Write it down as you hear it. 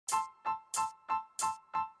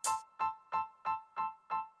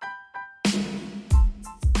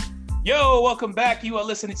Yo, welcome back. You are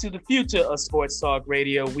listening to the future of Sports Talk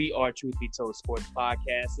Radio. We are Truth Be Told Sports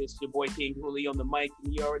Podcast. It's your boy King Hooley on the mic,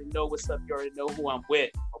 and you already know what's up. You already know who I'm with.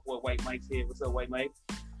 My boy White Mike's here. What's up, White Mike?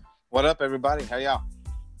 What up, everybody? How y'all?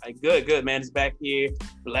 Good, man. It's back here.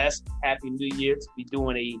 Blessed. Happy New Year. To be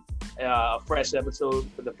doing a fresh episode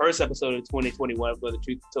for the first episode of 2021 for the Truth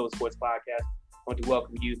Be Told Sports Podcast. I want to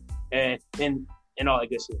welcome you and all that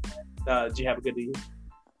good shit. Did you have a good New Year?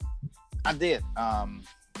 I did.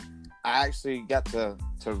 I actually got to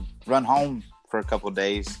run home for a couple of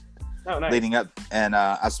days leading up, and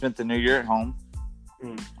I spent the New Year at home.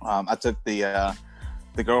 I took the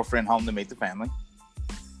girlfriend home to meet the family.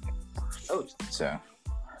 Oh, so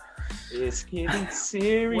it's getting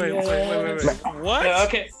serious. Wait. What?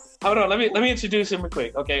 Okay, hold on. Let me introduce him real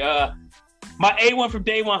quick. Okay, my A1 from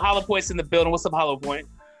day one, Hollow Point's in the building. What's up, Hollow Point?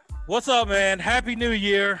 What's up, man? Happy New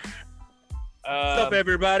Year. What's up,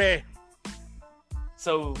 everybody?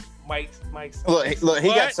 So Mike's look,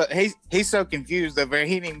 he's so confused over here.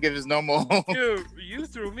 He didn't even give his normal. Dude, you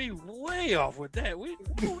threw me way off with that. What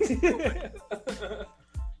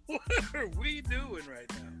are we doing right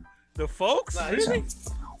now? The folks? Really?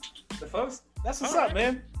 The folks? That's what's up,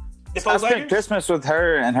 man. The I folks spent Christmas with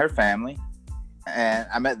her and her family, and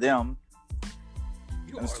I met them.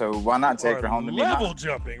 And so why not take her home to meet level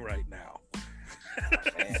jumping right now.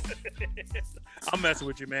 I'm messing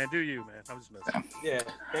with you, man. Do you, man? I'm just messing. Yeah.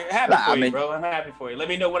 Happy for you, bro. I'm happy for you. Let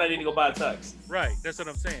me know when I need to go buy a tux. Right. That's what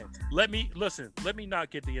I'm saying. Let me not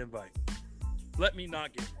get the invite. Let me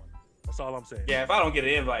not get one. That's all I'm saying. Yeah, if I don't get an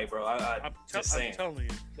invite, bro, I'm saying. I'm telling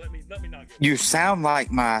you. Let me not get one. You sound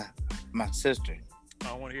like my sister. I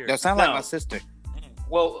don't want to hear it. You sound like my sister.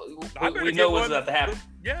 Well, we know what's about to happen.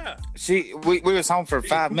 Yeah. We was home for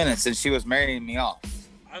 5 minutes and she was marrying me off.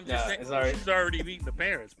 I'm just saying, she's already meeting the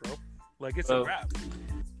parents, bro. Like, it's a wrap.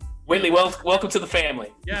 Whitley, welcome to the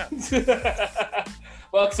family. Yeah.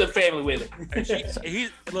 Welcome to the family, Whitley.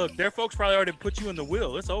 And look, their folks probably already put you in the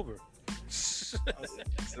will. It's over. It's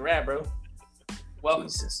a wrap, bro. Welcome.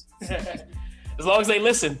 Jesus. As long as they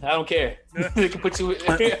listen, I don't care. They can put you.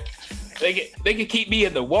 They can keep me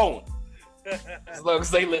in the won't. As long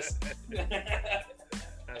as they listen.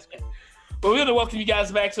 That's cool. But we're going to welcome you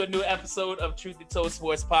guys back to a new episode of Truth Be Told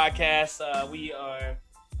Sports Podcast. We are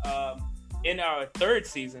in our third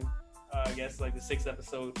season, I guess, like the sixth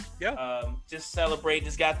episode. Yeah. Just celebrate.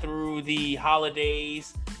 Just got through the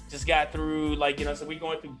holidays. Just got through, so we're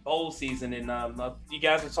going through bowl season. And you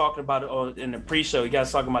guys were talking about it in the pre-show. You guys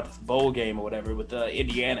were talking about this bowl game or whatever with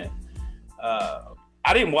Indiana. I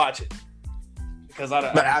didn't watch it because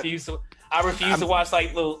I refuse to. I refuse to watch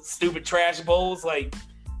like little stupid trash bowls like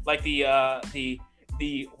the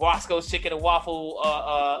Wasco's Chicken and Waffle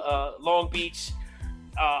Long Beach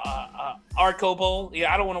Arco Bowl.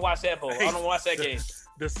 Yeah, I don't want to watch that bowl. I don't want to watch that game.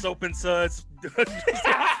 The Soap and Suds, the Soap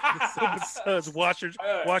and Suds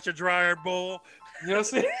washer dryer bowl. You know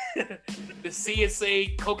what I'm saying? The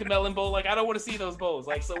CSA Cocomelon Bowl. Like, I don't want to see those bowls.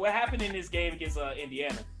 Like, so what happened in this game against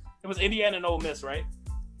Indiana? It was Indiana and Ole Miss, right?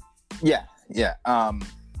 Yeah.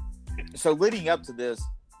 So leading up to this,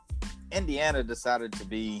 Indiana decided to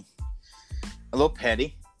be a little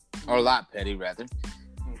petty, or a lot petty rather,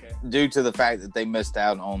 due to the fact that they missed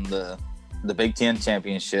out on the Big Ten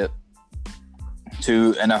championship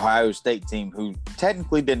to an Ohio State team who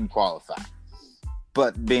technically didn't qualify.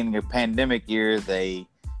 But being a pandemic year, they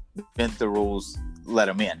bent the rules, let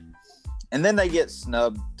them in. And then they get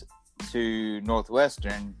snubbed to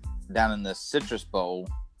Northwestern down in the Citrus Bowl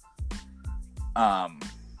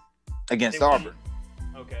against Auburn.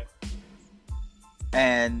 Okay.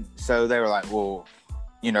 And so they were like, well,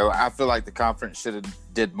 I feel like the conference should have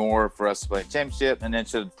did more for us to play a championship and then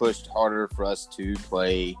should have pushed harder for us to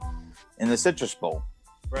play in the Citrus Bowl.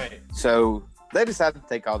 Right. So they decided to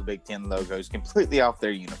take all the Big Ten logos completely off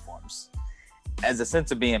their uniforms as a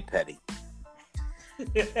sense of being petty.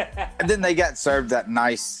 And then they got served that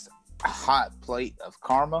nice hot plate of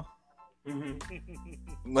karma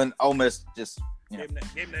when Ole Miss just gave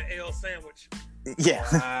him that ale sandwich. Yeah.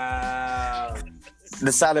 Wow.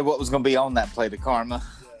 Decided what was going to be on that plate of karma.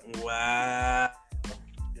 Yeah. Wow.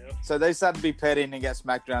 Yep. So they decided to be petty and they got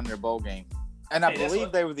smacked around in their bowl game. And I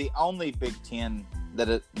believe they were the only Big Ten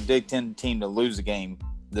team to lose a game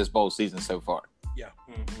this bowl season so far. Yeah.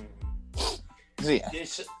 So, yeah.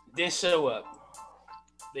 Didn't show up.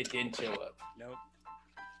 They didn't show up. Nope.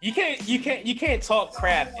 You can't talk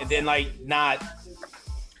crap and then not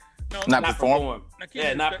perform.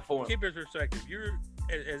 Not perform. Keep it perspective. You're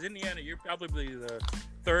as Indiana, you're probably the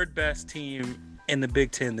third best team in the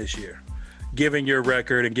Big Ten this year, given your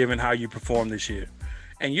record and given how you performed this year.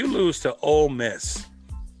 And you lose to Ole Miss.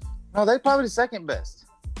 No, they're probably the second best.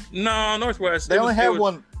 No, Northwest. They only had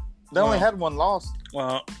one. They only had one loss.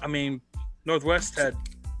 Well, I mean, Northwest had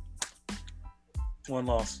one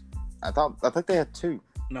loss. I think they had two.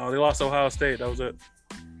 No, they lost Ohio State. That was it.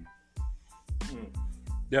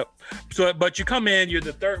 Yep. So, but you come in, you're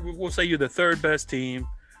the third. We'll say you're the third best team,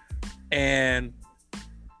 and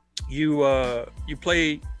you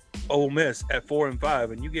play Ole Miss at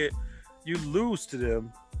 4-5, and you lose to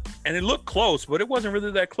them, and it looked close, but it wasn't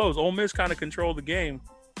really that close. Ole Miss kind of controlled the game,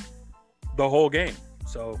 the whole game.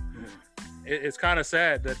 So it's kind of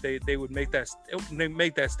sad that they would make that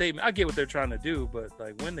statement. I get what they're trying to do, but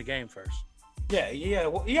like win the game first. Yeah.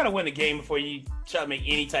 Well, you got to win the game before you try to make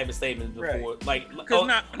any type of statement before, right. like on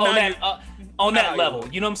that level.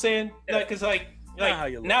 You know what I'm saying? Yeah. Because now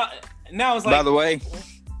it's like. By the way,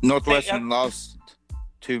 Northwestern lost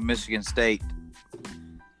to Michigan State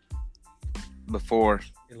before.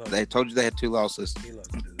 They told you they had two losses. He loves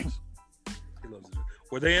to do this.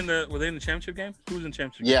 Were they in the championship game? Who was in the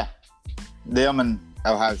championship game? Yeah, them and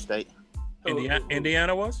Ohio State.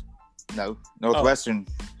 Indiana was? No, Northwestern.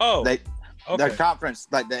 Their conference,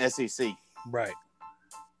 like the SEC. Right.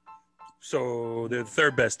 So they're the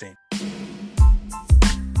third best team.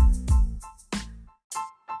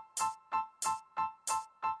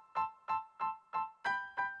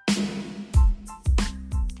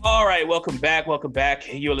 All right, welcome back.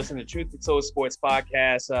 You're listening to Truth Be Told Sports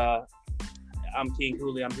Podcast. I'm King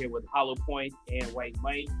Hooley. I'm here with Hollow Point and White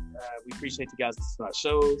Mike. We appreciate you guys listening to our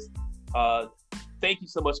shows. Thank you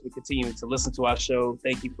so much for continuing to listen to our show.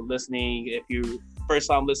 Thank you for listening. If you're a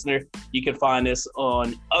first-time listener, you can find us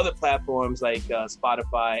on other platforms like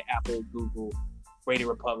Spotify, Apple, Google, Radio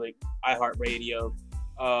Republic, iHeartRadio.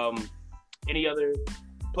 Any other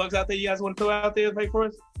plugs out there you guys want to throw out there for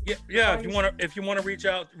us? Yeah. If you want to reach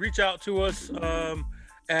out to us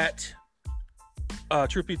at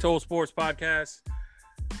Truth Be Told Sports Podcast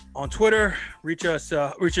on Twitter. Reach us.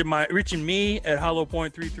 Reaching me at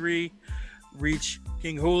HollowPoint33. Reach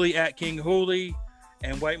King Hooley at King Hooley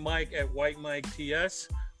and White Mike at White Mike TS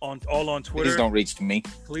on Twitter. Please don't reach to me.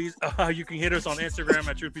 Please, you can hit us on Instagram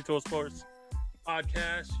at Truth Be Told Sports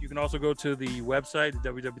Podcast. You can also go to the website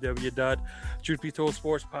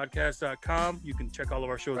www.truthbetoldsportspodcast.com. You can check all of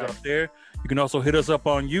our shows out there. You can also hit us up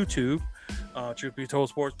on YouTube, Truth Be Told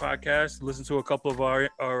Sports Podcast. Listen to a couple of our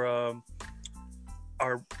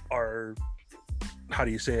how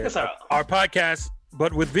do you say it? Our podcast,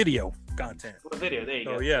 but with video content. With video, there you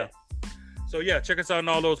go. So check us out in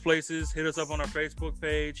all those places. Hit us up on our Facebook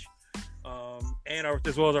page, and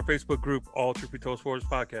as well as our Facebook group, All Truth Be Told Sports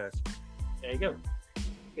Podcast. There you go.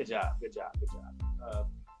 Good job.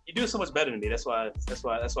 You do so much better than me. That's why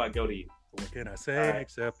I go to you. What can I say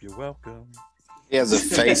except you're welcome? He has a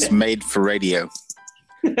face made for radio.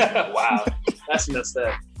 Wow, that's messed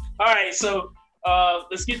up. All right, so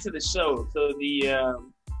let's get to the show. So the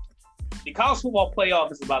college football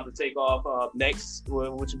playoff is about to take off next,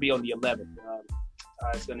 which will be on the 11th.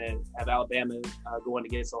 It's going to have Alabama going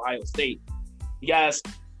against Ohio State. You guys,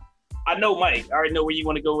 I know, Mike, I already know where you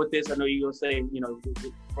want to go with this. I know you're going to say,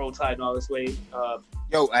 roll tide and all this way.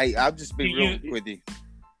 Hey, I'll just be real with you.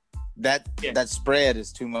 That spread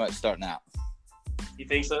is too much starting out. You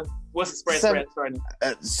think so? What's the spread starting?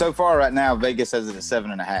 So far right now, Vegas has it at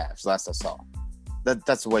 7.5. Last I saw.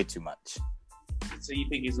 That's way too much. So you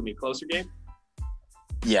think it's going to be a closer game?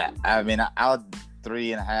 Yeah. I mean, I'll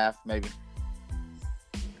 3.5 maybe.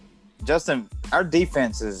 Justin, our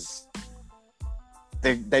defense is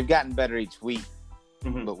they've gotten better each week,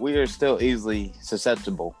 but we are still easily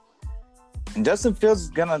susceptible. And Justin Fields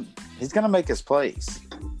he's gonna make his plays.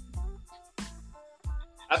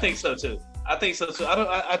 I think so too. I think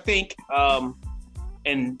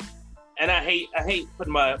and I hate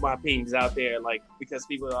putting my opinions out there, like, because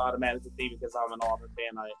people are automatically thinking because I'm an Auburn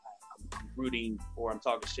fan, I'm rooting or I'm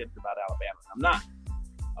talking shit about Alabama. I'm not.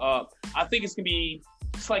 I think it's gonna be,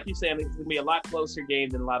 just like you said, it's going to be a lot closer game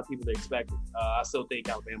than a lot of people are expecting. I still think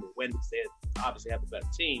Alabama will win because they obviously have the better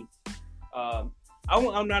team. I'm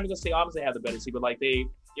not going to say obviously have the better team, but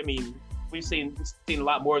we've seen a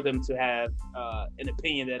lot more of them to have an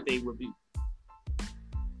opinion that they would be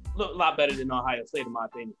look a lot better than Ohio State, in my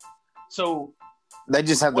opinion. So they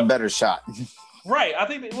just have the better shot. Right. I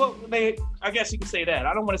think I guess you can say that.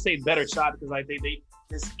 I don't want to say better shot because I think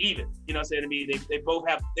it's even. You know what I'm saying? I mean, they both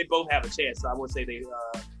have a chance. So I would say they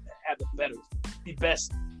have the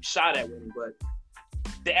best shot at winning, but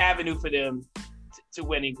the avenue for them to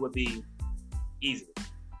winning would be easy, in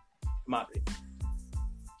my opinion.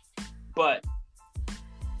 But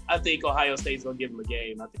I think Ohio State's gonna give them a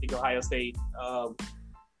game. I think Ohio State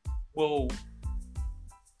will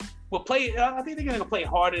will play. I think they're going to play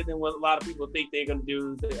harder than what a lot of people think they're going to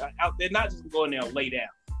do. They're not just going there and lay down.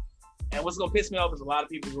 And what's going to piss me off is a lot of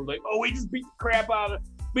people who are like, "Oh, we just beat the crap out of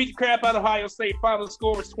Ohio State. Final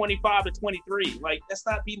score was 25-23." Like, that's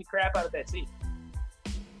not beating the crap out of that team.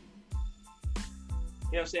 You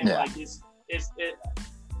know what I'm saying? Yeah. Like,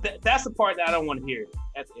 that's the part that I don't want to hear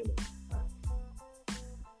at the end of it.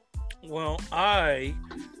 Well, I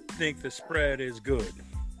think the spread is good.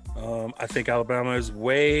 I think Alabama is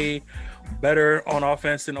way better on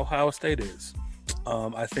offense than Ohio State is.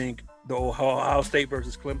 I think the Ohio State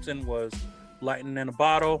versus Clemson was lightning in a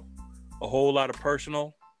bottle, a whole lot of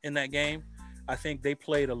personal in that game. I think they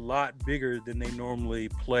played a lot bigger than they normally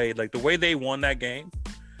played. Like, the way they won that game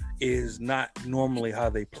is not normally how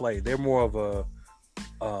they play. They're more of a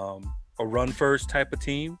run first type of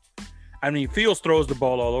team. I mean, Fields throws the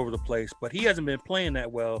ball all over the place, but he hasn't been playing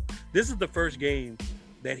that well. This is the first game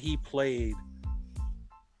that he played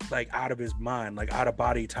like out of his mind, like out of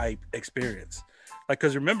body type experience. Like,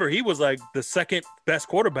 because remember, he was like the second best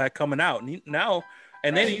quarterback coming out, and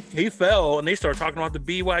then he fell, and they started talking about the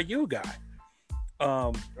BYU guy.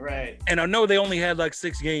 Right. And I know they only had like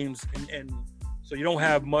 6 games, and so you don't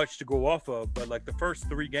have much to go off of. But like the first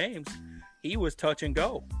 3 games, he was touch and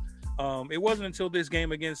go. It wasn't until this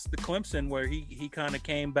game against the Clemson where he kind of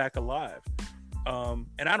came back alive.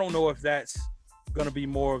 And I don't know if that's going to be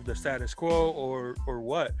more of the status quo or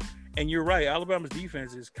what. And you're right, Alabama's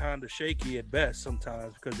defense is kind of shaky at best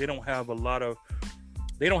sometimes because they don't have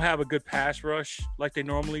a good pass rush like they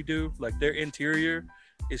normally do. Like, their interior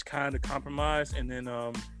is kind of compromised, and then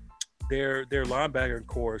their linebacker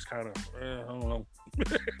core is kind of I don't know.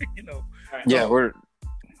 You know. Yeah,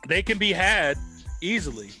 they can be had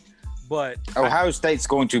easily. But Ohio State's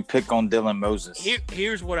going to pick on Dylan Moses.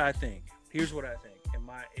 Here's what I think.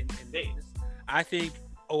 I think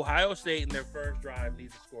Ohio State in their first drive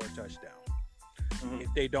needs to score a touchdown. Mm-hmm.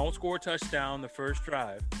 If they don't score a touchdown the first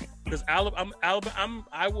drive, because I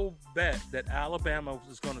will bet that Alabama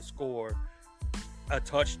is going to score a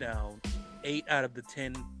touchdown 8 out of the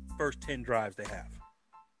first 10 drives they have.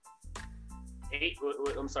 8?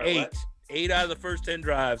 I'm sorry. 8. What? 8 out of the first 10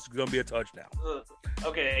 drives is going to be a touchdown.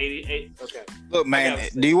 Okay, 88. Okay. Look, man,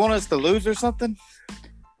 do you want us to lose or something?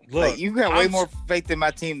 Look, like, you got way more faith in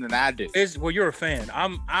my team than I do. Well, you're a fan.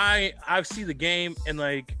 I see the game, and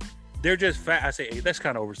like, they're just fat. I say 8. That's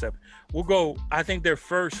kind of overstepping. We'll go. I think their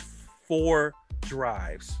first 4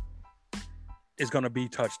 drives is going to be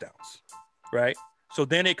touchdowns, right? So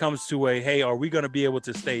then it comes to hey, are we going to be able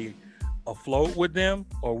to stay afloat with them,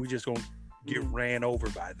 or are we just going to get ran over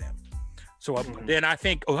by them? So then I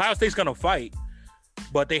think Ohio State's going to fight,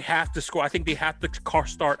 but they have to score. I think they have to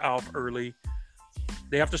start off early.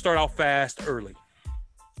 They have to start out fast early.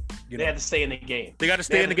 They have to stay in the game. They got to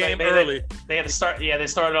stay in the game early. They have to start. Yeah, they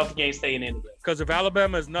started off the game staying in the game. Because if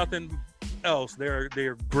Alabama is nothing else, they're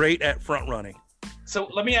great at front running. So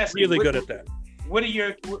let me ask you, really good at that. What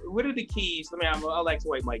are the keys? I'll like to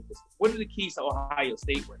wait, Mike. What are the keys to Ohio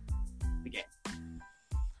State winning the game?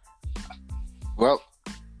 Well,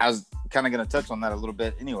 I was kind of going to touch on that a little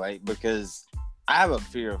bit anyway, because I have a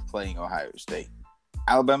fear of playing Ohio State.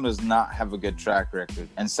 Alabama does not have a good track record,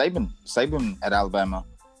 and Saban at Alabama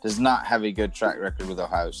does not have a good track record with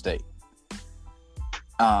Ohio State.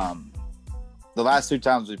 The last 2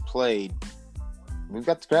 times we played, we've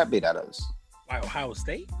got the crap beat out of us. By Ohio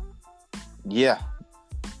State? Yeah.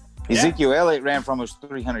 Ezekiel Elliott ran for almost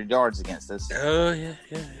 300 yards against us. Oh,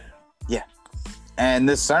 yeah. And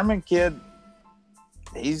this Sermon kid,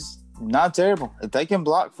 he's not terrible. If they can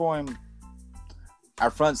block for him, our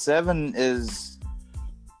front 7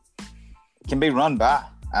 can be run by.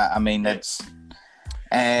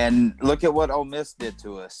 And look at what Ole Miss did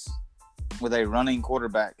to us with a running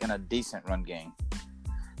quarterback and a decent run game.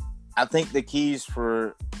 I think the keys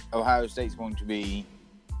for Ohio State is going to be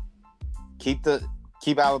keep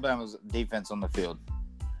Alabama's defense on the field,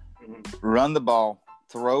 run the ball,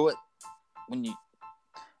 throw it when you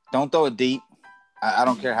don't throw it deep. I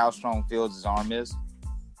don't care how strong Fields' arm is.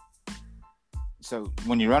 So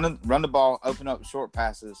when you run the ball, open up short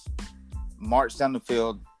passes, march down the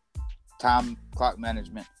field, time clock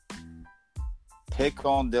management, pick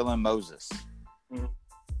on Dylan Moses. Mm-hmm.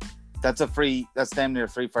 That's damn near a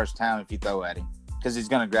free first down if you throw at him, because he's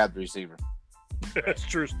going to grab the receiver. That's a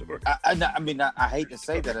true story. I hate to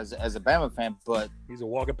say that as a Bama fan, but he's a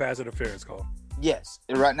walking pass interference call. Yes,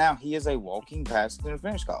 right now he is a walking pass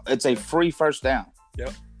interference call. It's a free first down.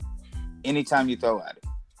 Yep. Anytime you throw at it.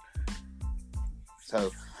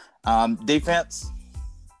 So, defense,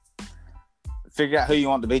 figure out who you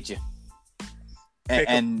want to beat you,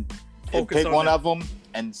 and pick one of them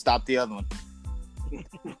and stop the other one.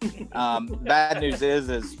 Bad news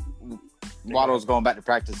is Waddle's going back to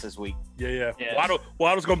practice this week. Yeah.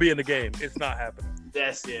 Waddle's going to be in the game. It's not happening.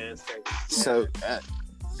 That's crazy. So,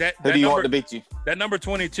 who do you want to beat you? That number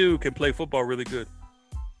 22 can play football really good.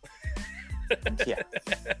 Yeah.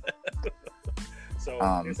 So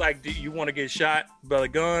it's like, do you want to get shot by a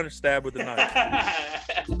gun or stabbed with a knife?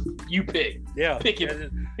 You pick. Yeah. Pick your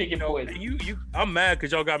poison. I'm mad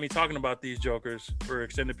because y'all got me talking about these jokers for an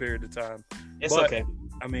extended period of time. It's okay.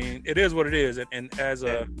 I mean, it is what it is, and as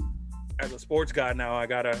a sports guy now, I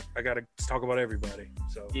gotta talk about everybody.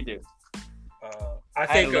 So you do. I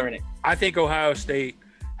think Ohio State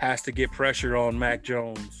has to get pressure on Mac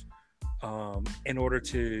Jones in order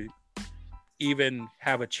to even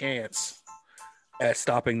have a chance at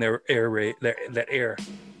stopping their air raid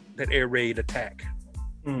attack.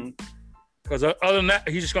 Because other than that,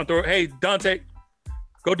 he's just gonna throw. Hey, Dante,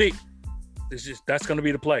 go deep. That's gonna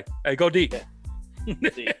be the play. Hey, go deep. I'm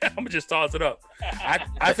gonna just toss it up.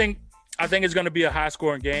 I think it's gonna be a high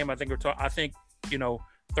scoring game. I think 35-28,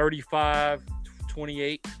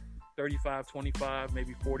 35-25,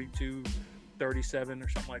 maybe 42-37 or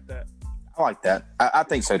something like that. I like that. I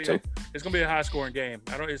think so too. It's gonna be a high scoring game.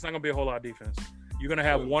 It's not gonna be a whole lot of defense. You're gonna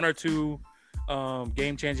have one or two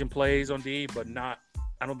game changing plays on D, but not.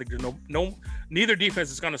 I don't think there's neither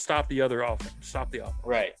defense is gonna stop the other offense. Stop the offense.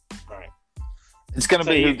 Right. It's gonna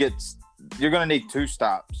be who gets. You're gonna need two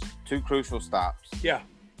crucial stops. Yeah.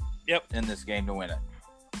 Yep. In this game to win it.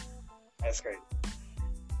 That's great.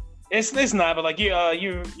 It's not, but like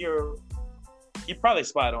you're probably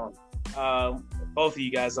spot on. Both of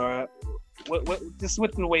you guys are. Just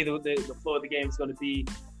with the way the flow of the game is going to be,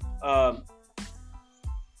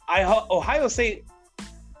 Ohio State,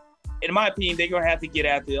 in my opinion, they're going to have to get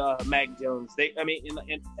after Mac Jones.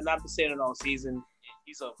 And I've been saying it all season.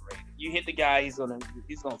 He's overrated. You hit the guy, he's gonna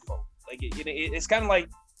fold. Like it's kind of like.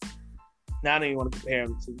 Now I don't even want to compare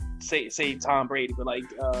him to say Tom Brady, but like.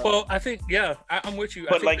 Well, I think I'm with you.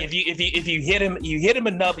 But like if you hit him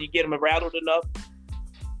enough, you get him rattled enough,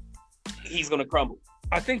 he's gonna crumble.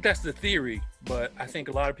 I think that's the theory, but I think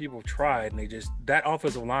a lot of people have tried, and that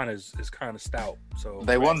offensive line is kind of stout. So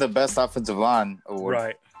they won the best offensive line award.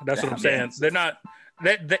 Right, that's what I'm saying. They're not.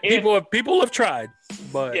 People have tried,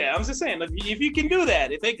 but yeah, I'm just saying if you can do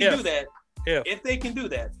that, if they can do that,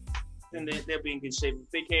 then they'll be in good shape.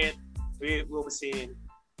 If they can't. We'll be seeing.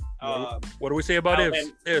 What do we say about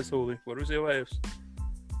ifs? Ifs, Hooli. What do we say about ifs?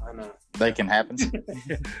 I know. They can happen.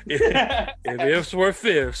 if ifs were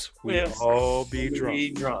fifths, we'd all be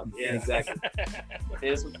drunk. Yeah, exactly.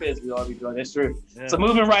 Ifs were fifths, we'd all be drunk. That's true. Yeah. So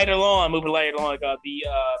moving right along, got the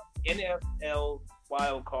NFL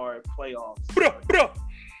Wilcard playoffs.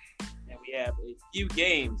 And we have a few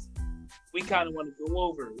games we kind of want to go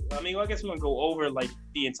over. I mean, I guess we're going to go over like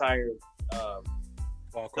the entire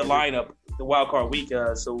lineup, the wild card week.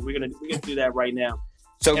 So we're gonna do that right now.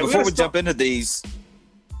 So before we jump into these,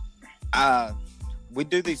 we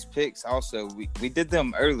do these picks also. We did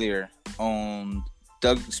them earlier on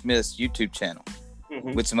Doug Smith's YouTube channel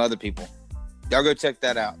with some other people. Y'all go check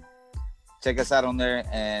that out. Check us out on there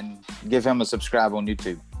and give him a subscribe on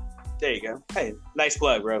YouTube. There you go. Hey, nice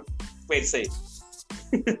plug, bro. Way to say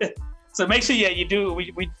it. So make sure, you do.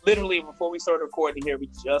 We literally, before we started recording here, we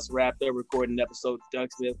just wrapped up recording an episode of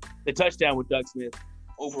Doug Smith, the touchdown with Doug Smith,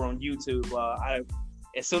 over on YouTube.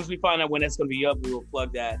 As soon as we find out when that's going to be up, we will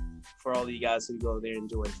plug that for all of you guys who go there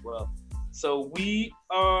and enjoy as well. So we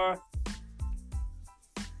are,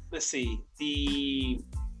 let's see, the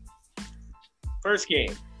first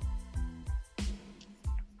game.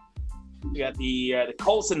 We got the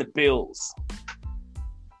Colts and the Bills.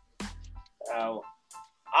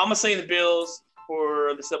 I'm gonna say the Bills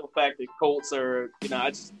for the simple fact that Colts are,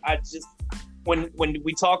 I just when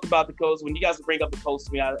we talked about the Colts, when you guys would bring up the Colts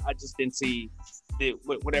to me, I just didn't see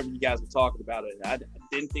whatever you guys were talking about it. I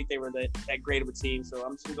didn't think they were that great of a team, so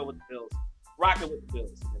I'm just gonna go with the Bills. Rocking with the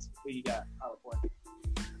Bills. Who you got?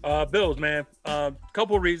 Bills, man.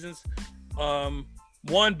 Couple of reasons.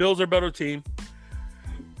 One, Bills are a better team.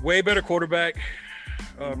 Way better quarterback.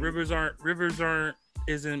 Rivers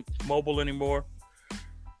isn't mobile anymore.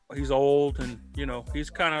 He's old, and he's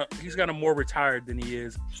kind of more retired than he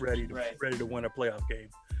is ready to win a playoff game.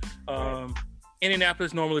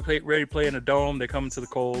 Indianapolis normally ready to play in a dome. They come into the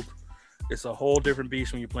cold. It's a whole different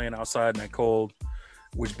beast when you're playing outside in that cold,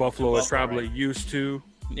 which Buffalo is probably used to.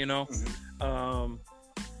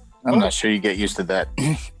 I'm not sure you get used to that.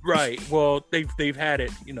 Right. Well, they've had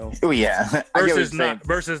it. Oh yeah. Versus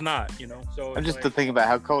not. So I'm just to think about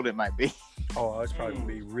how cold it might be. Oh, it's probably gonna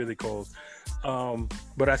be really cold.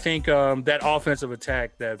 But I think that offensive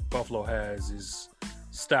attack that Buffalo has is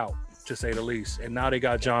stout, to say the least. And now they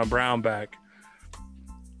got John Brown back,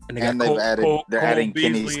 and they're adding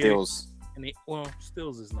Kenny Beasley, Stills. And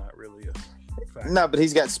Stills is not really a factor. No, but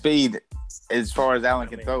he's got speed as far as Allen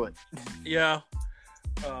can throw it. Yeah,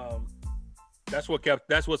 that's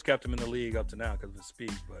what's kept him in the league up to now because of his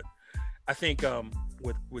speed. But I think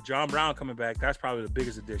with John Brown coming back, that's probably the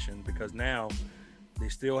biggest addition because now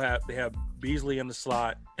they have Beasley in the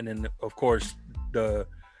slot, and then of course the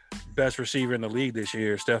best receiver in the league this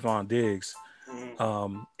year, Stephon Diggs,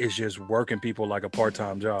 is just working people like a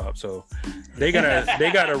part-time job. So they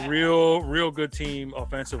got a real good team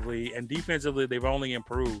offensively, and defensively they've only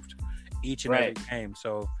improved each and every game.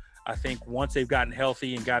 So I think once they've gotten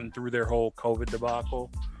healthy and gotten through their whole COVID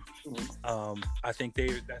debacle, I think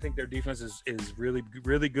their defense is really,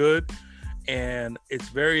 really good, and it's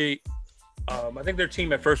very. I think their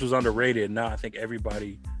team at first was underrated. Now I think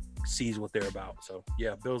everybody sees what they're about. So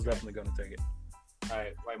yeah, Bill's definitely going to take it. All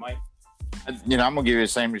right, Mike. I'm gonna give you the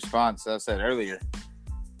same response I said earlier.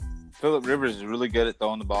 Phillip Rivers is really good at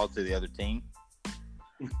throwing the ball to the other team.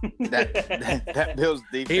 That Bills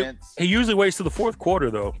defense. He usually waits to the fourth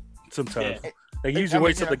quarter though. Sometimes he usually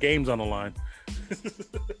waits till the game's on the line.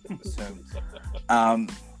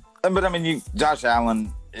 But I mean, Josh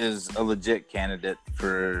Allen is a legit candidate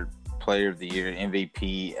for Player of the Year,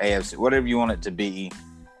 MVP, AFC, whatever you want it to be.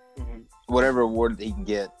 Whatever award that he can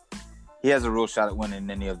get, he has a real shot at winning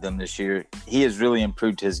any of them this year. He has really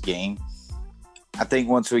improved his game. I think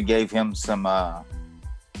once they gave him some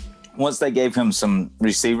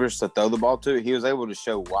receivers to throw the ball to, he was able to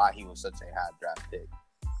show why he was such a high draft pick.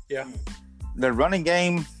 Yeah. Their running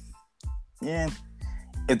game, if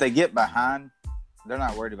they get behind, they're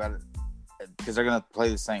not worried about it because they're going to play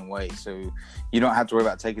the same way. So you don't have to worry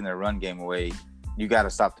about taking their run game away. You got to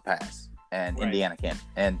stop the pass, and Indiana can't,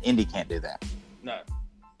 and Indy can't do that. No,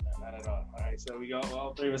 not at all. All right, so we go.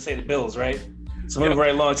 All three of us say the Bills, right? So moving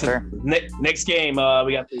right along to the next game.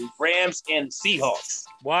 We got the Rams and Seahawks.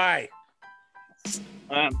 Why?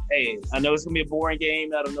 Hey, I know it's gonna be a boring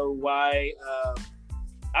game. I don't know why.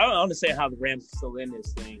 I don't understand how the Rams are still in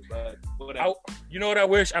this thing, but whatever. You know what I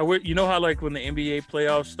wish? You know how like when the NBA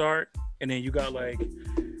playoffs start, and then you got like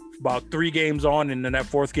about 3 games on, and then that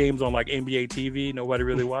 4th game's on like NBA TV. Nobody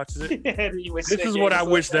really watches it. This is what I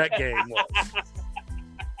wish that game was.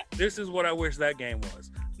 This is what I wish that game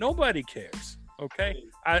was. Nobody cares. Okay.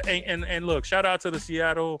 And look, shout out to the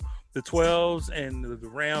Seattle, the 12s and the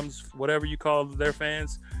Rams, whatever you call their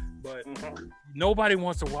fans, but nobody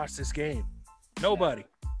wants to watch this game. Nobody,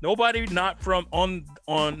 not from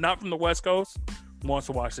the West Coast wants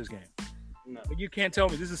to watch this game. No. You can't tell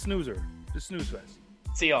me this is snoozer. This is snooze fest.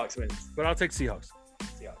 Seahawks wins. But I'll take Seahawks.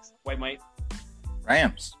 White Mike.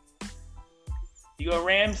 Rams. You go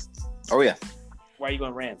Rams? Oh yeah. Why are you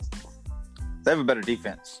going Rams? They have a better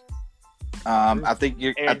defense. I think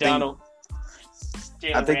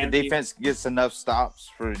the defense gets enough stops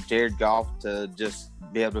for Jared Goff to just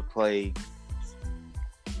be able to play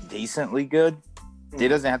decently good. He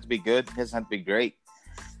doesn't have to be good. He doesn't have to be great.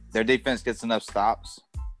 Their defense gets enough stops,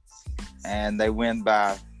 and they win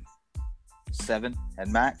by 7 at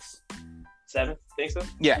max. 7? Think so?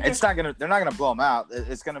 Yeah, they're not gonna blow them out.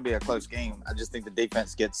 It's gonna be a close game. I just think the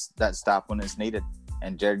defense gets that stop when it's needed,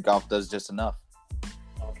 and Jared Goff does just enough.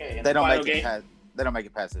 Okay. They don't make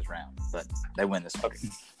it past this round, but they win this one. Okay.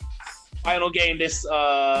 Final game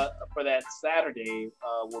for that Saturday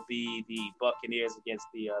will be the Buccaneers against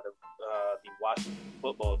the Washington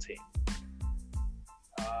football team.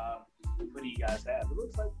 What do you guys have? It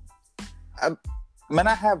looks like.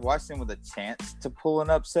 I have Washington with a chance to pull an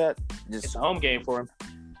upset. It's a home game for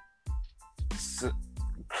them.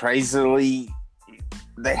 Crazily,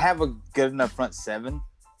 they have a good enough front 7,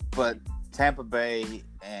 but Tampa Bay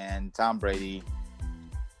and Tom Brady,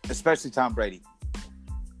 especially Tom Brady,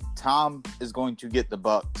 Tom is going to get the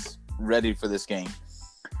Bucs ready for this game.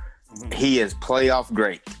 He is playoff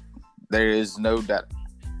great. There is no doubt.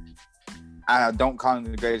 I don't call him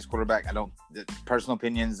the greatest quarterback. Personal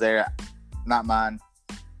opinions there, not mine.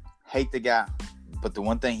 Hate the guy, but the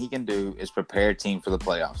one thing he can do is prepare a team for the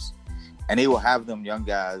playoffs, and he will have them young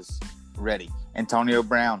guys ready. Antonio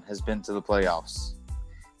Brown has been to the playoffs.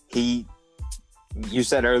 You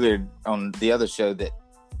said earlier on the other show that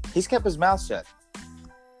he's kept his mouth shut.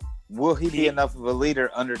 Will he be enough of a leader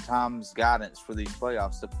under Tom's guidance for these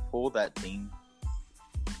playoffs to pull that team?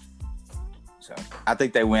 So I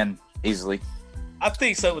think they win easily. I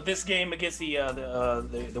think so. With this game against the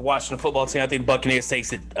Washington football team, I think Buccaneers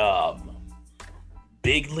takes it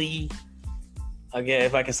bigly. Again,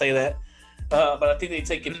 if I can say that. But I think they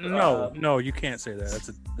take it. No, you can't say that.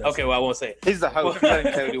 That's okay. Well, I won't say it. He's the host. Let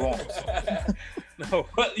him say what he wants. No,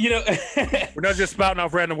 but we're not just spouting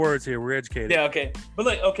off random words here. We're educated. Yeah, okay. But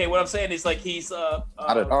look, okay, what I'm saying is like he's out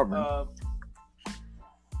at Auburn.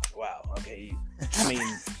 Wow. Okay. I mean,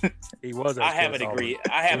 he was. I have a degree.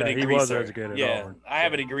 I have a degree. He was sir. educated. Yeah, At Auburn. I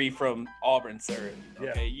have a degree from Auburn, sir.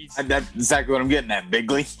 Okay. Yeah. That's exactly what I'm getting at,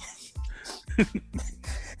 Bigley.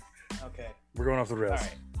 Okay. We're going off the rails. All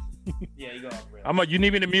right. Yeah, you go off the rails. You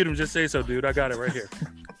need me to mute him? Just say so, dude. I got it right here.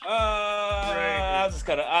 I'll just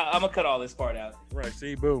cut it. I'm gonna cut all this part out. Right.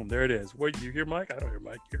 See, boom. There it is. Wait, you hear Mike? I don't hear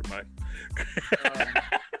Mike. You hear Mike.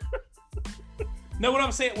 No, what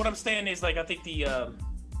I'm saying is like I think the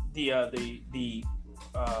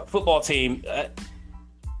football team.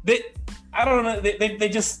 I don't know. They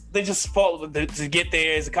just fought to get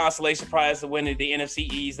there as a consolation prize to win the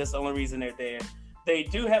NFC East. That's the only reason they're there. They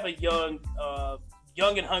do have a young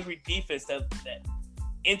and hungry defense that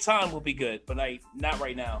in time will be good, but not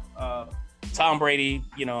right now. Tom Brady,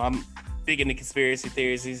 I'm big into conspiracy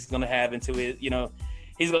theories. He's gonna have into it.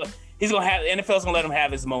 He's gonna have the NFL's gonna let him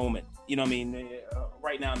have his moment. You know what I mean?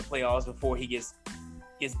 Right now in the playoffs before he gets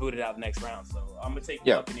booted out the next round. So I'm gonna take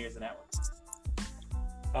the Buccaneers in that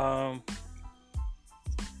one.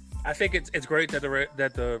 I think it's great that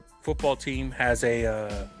the football team has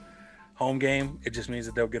a home game. It just means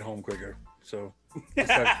that they'll get home quicker. So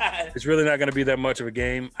it's really not going to be that much of a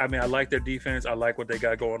game. I mean, I like their defense. I like what they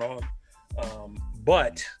got going on.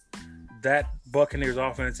 But that Buccaneers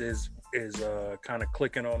offense is kind of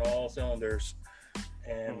clicking on all cylinders,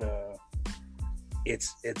 and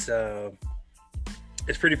it's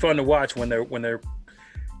pretty fun to watch when they're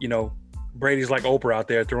Brady's like Oprah out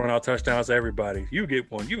there throwing out touchdowns to everybody. You get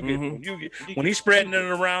one. You get one. You get when he's spreading it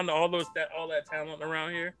around all that talent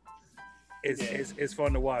around here. It's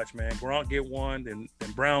fun to watch, man. Gronk get one, then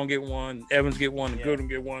Brown get one, Evans get one, and Gooden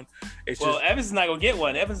get one. Evans is not gonna get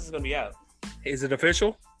one. Evans is gonna be out. Is it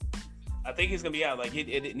official? I think he's gonna be out. Like he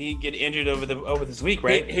get injured over this week,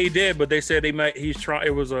 right? He did, but they said he's trying.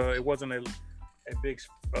 It wasn't a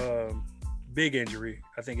big injury.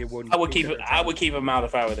 I think it wouldn't. I would keep him out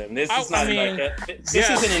if I were them. This is not this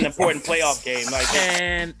isn't an important playoff game.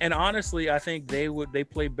 And honestly, I think they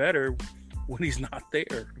play better when he's not there,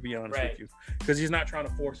 to be honest with you, because he's not trying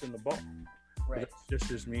to force him the ball. Right. That's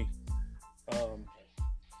just me. But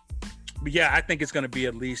yeah, I think it's going to be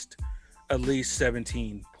at least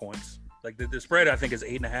 17 points. Like the spread, I think is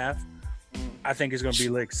 8.5. I think it's going to be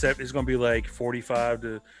like it's going to be like 45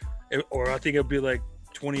 to, or I think it'll be like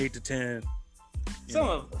 28 to 10.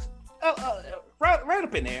 Right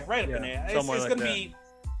up in there. In there. It's like going to be.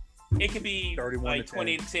 It could be like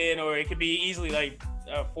 20 to 10, or it could be easily like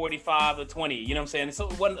 45 to 20. You know what I'm saying? So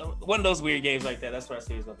one of those weird games like that. That's what I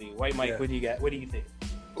say it's gonna be. White Mike, what do you got? What do you think?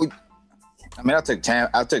 I mean, I took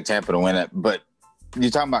Tampa to win it, but you're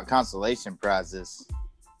talking about consolation prizes.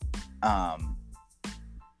 The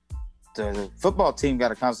football team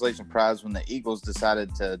got a consolation prize when the Eagles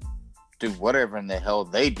decided to do whatever in the hell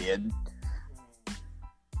they did.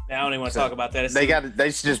 I don't even want to talk about that.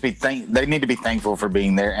 They should just they need to be thankful for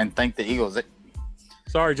being there and thank the Eagles.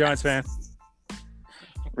 Sorry, Giants fan.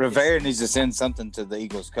 Rivera needs to send something to the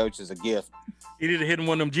Eagles coach as a gift. He need to hit him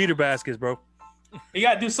one of them Jeter baskets, bro. You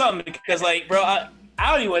got to do something because, like, bro, I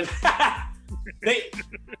don't even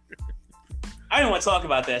I don't want to talk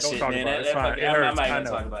about that shit, man. I'm not even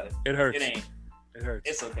talk about it. It hurts. It ain't. It hurts.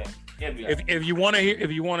 It's okay. If you want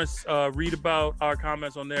to read about our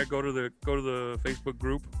comments on there, go to the Facebook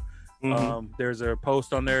group. Mm-hmm. There's a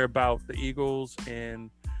post on there about the Eagles, and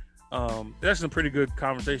there's some pretty good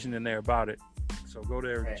conversation in there about it. So go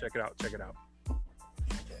there and check it out.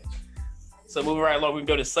 Okay. So moving right along, we can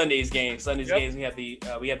go to Sunday's games. Games, we have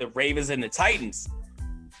the Ravens and the Titans.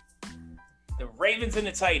 The Ravens and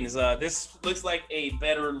the Titans. This looks like a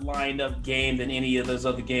better lined up game than any of those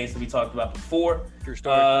other games that we talked about before. True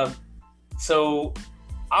story. So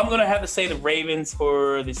I'm gonna have to say the Ravens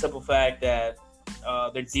for the simple fact that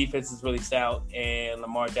their defense is really stout, and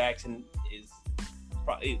Lamar Jackson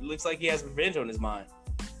it looks like he has revenge on his mind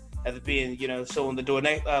after being, shown the door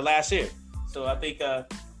last year. So I think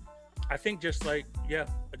just like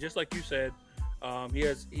you said,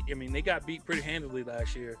 they got beat pretty handily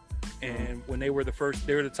last year, and when they were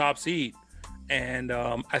the top seed, and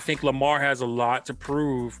I think Lamar has a lot to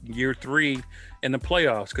prove year 3 in the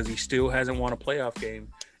playoffs because he still hasn't won a playoff game.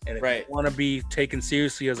 And if you want to be taken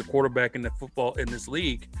seriously as a quarterback in this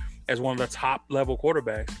league, as one of the top level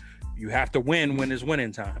quarterbacks, you have to win when it's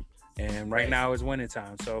winning time. And right now is winning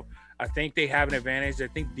time. So I think they have an advantage. I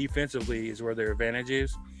think defensively is where their advantage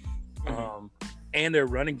is. Mm-hmm. And their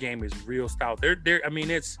running game is real stout.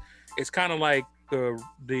 It's kind of like the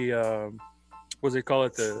what's they call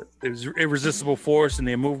it? The irresistible force and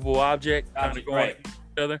the immovable object kind of going right. at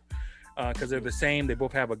each other because they're the same. They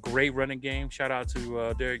both have a great running game. Shout out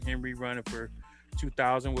to Derrick Henry running for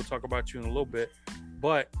 2,000. We'll talk about you in a little bit,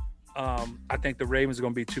 but I think the Ravens are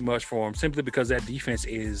going to be too much for them simply because that defense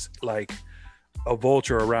is like a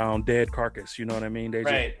vulture around dead carcass. You know what I mean?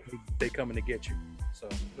 They coming to get you. So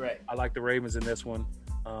I like the Ravens in this one.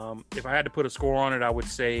 If I had to put a score on it, I would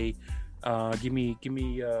say give me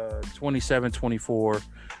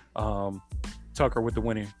 27-24 Tucker with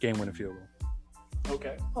the game-winning field goal.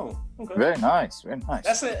 Okay. Oh, okay. Very nice.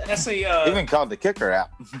 That's a even called the kicker out.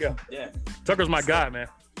 Yeah. Tucker's my guy, man.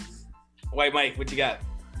 White Mike, what you got?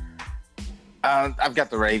 I've got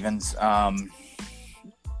the Ravens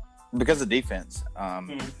because of defense.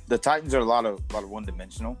 The Titans are a lot of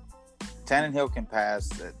one-dimensional. Tannehill can pass.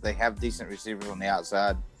 They have decent receivers on the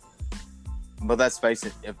outside. But let's face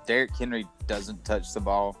it, if Derrick Henry doesn't touch the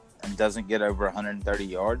ball and doesn't get over 130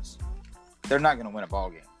 yards, they're not going to win a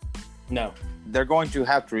ball game. No. They're going to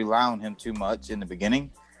have to rely on him too much in the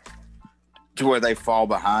beginning to where they fall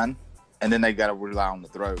behind, and then they got to rely on the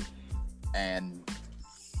throw. And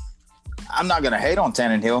I'm not going to hate on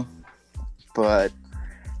Tannehill, but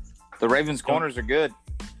the Ravens' corners are good.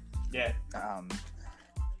 Yeah.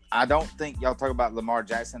 I don't think y'all talk about Lamar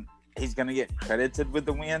Jackson. He's going to get credited with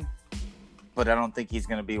the win, but I don't think he's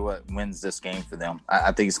going to be what wins this game for them.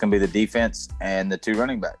 I think it's going to be the defense and the two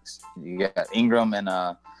running backs. You got Ingram and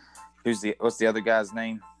what's the other guy's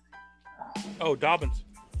name? Oh, Dobbins.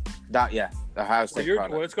 The Ohio State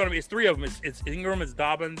product. Well, it's three of them. It's Ingram, it's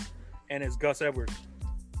Dobbins, and it's Gus Edwards.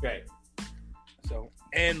 Right. So,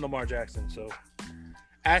 and Lamar Jackson. So,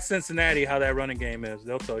 at Cincinnati, how that running game is,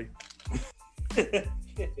 they'll tell you.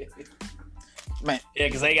 Man, yeah,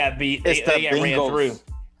 because they got beat. They got ran through.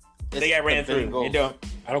 They got ran through. You don't.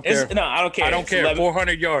 I don't care. No, I don't care. I don't care.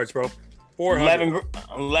 400 yards, bro. 400.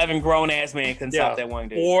 11 grown ass men couldn't stop that one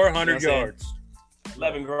dude. 400 yards.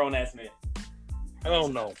 11 grown ass men. I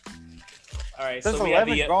don't know. All right, there's so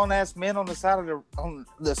 11 grown ass men on the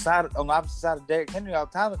opposite side of Derrick Henry all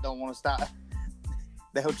the time that don't want to stop.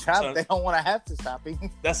 They'll try, but they don't want to have to stop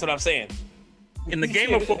him. That's what I'm saying. In the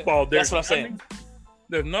game of football, that's what I'm saying.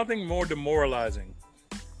 There's nothing more demoralizing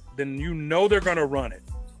than they're going to run it.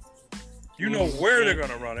 You know where they're going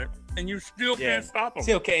to run it, and you still can't stop them.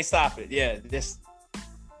 Still can't stop it. Yeah,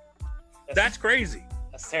 that's crazy.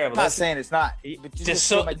 That's terrible. I'm not saying it's not, but you're just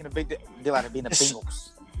still making a big deal out of being the Bengals.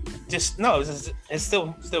 It's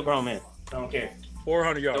still grown men. I don't care.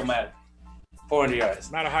 400 yards. Don't matter. 400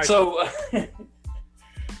 yards. Not a high. So,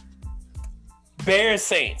 Bears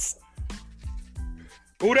Saints.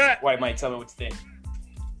 Who that? White Mike, tell me what you think.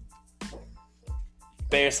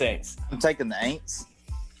 Bears Saints. I'm taking the Aints.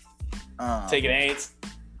 Taking the Aints.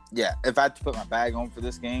 Yeah, if I had to put my bag on for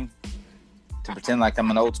this game to pretend like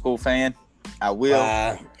I'm an old school fan, I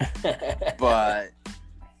will. But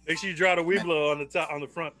make sure you draw the Weeblo on the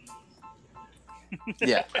front.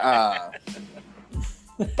 Yeah.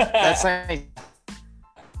 That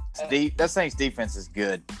Saints defense is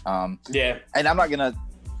good. Yeah. And I'm not gonna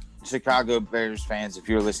Chicago Bears fans, if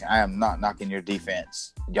you're listening, I am not knocking your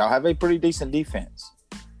defense. Y'all have a pretty decent defense,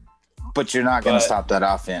 but you're not gonna stop that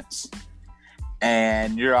offense.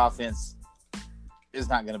 And your offense is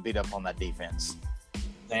not gonna beat up on that defense.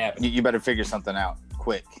 You better figure something out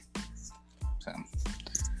quick. So,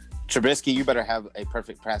 Trubisky, you better have a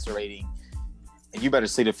perfect passer rating, and you better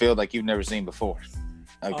see the field like you've never seen before.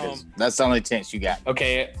 Because that's the only chance you got.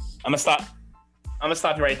 Okay, I'm gonna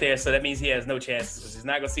stop you right there. So that means he has no chances because he's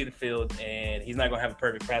not gonna see the field and he's not gonna have a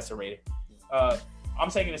perfect passer rating. I'm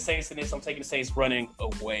taking the Saints in this. I'm taking the Saints running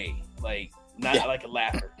away, like like a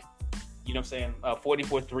laugher. You know what I'm saying?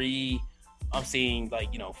 44-3. I'm seeing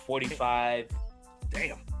 45.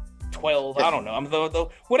 Damn. 12. I don't know. I'm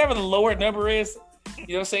whatever the lower number is. You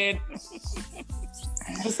know what I'm saying?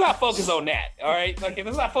 Let's not focus on that. All right. Like,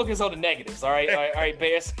 let's not focus on the negatives. All right. All right.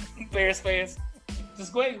 Bears fans.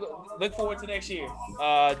 Just go ahead and look forward to next year.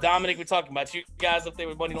 Dominic, we're talking about you guys up there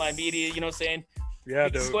with Moneyline Media. You know what I'm saying? Yeah,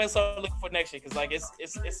 dude. Just go ahead and start looking for next year because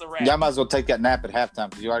it's a wrap. Y'all might as well take that nap at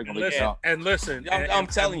halftime because you're already gonna be drunk. And listen, I'm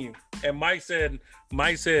telling you. And Mike said,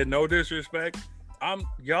 no disrespect.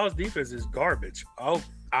 Y'all's defense is garbage.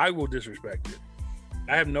 I will disrespect it.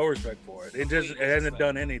 I have no respect for it. It hasn't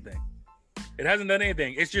done anything. It hasn't done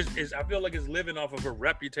anything. I feel like it's living off of a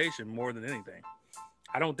reputation more than anything.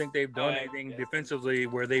 I don't think they've done anything defensively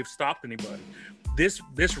where they've stopped anybody.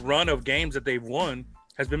 This run of games that they've won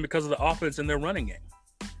has been because of the offense and their running game.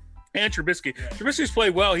 And Trubisky. Yeah. Trubisky's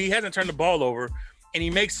played well. He hasn't turned the ball over, and he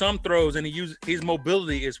makes some throws, and his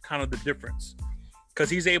mobility is kind of the difference. because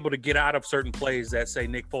he's able to get out of certain plays that say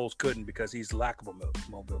Nick Foles couldn't because he's lack of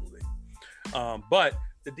mobility. But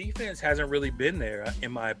the defense hasn't really been there,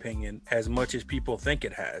 in my opinion, as much as people think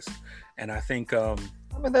it has. And I think I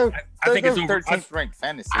think it's 13th ranked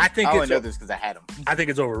fantasy. I think I only know this because I had them. I think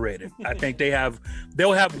it's overrated. I think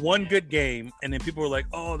they'll have one good game, and then people are like,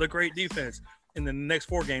 "Oh, they're great defense," and then the next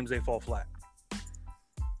 4 games they fall flat.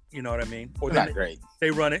 You know what I mean? Or not great. They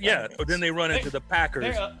run it, yeah. Or then they run into the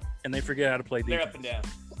Packers, and they forget how to play defense. They're up and down.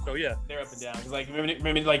 So yeah, they're up and down. Because like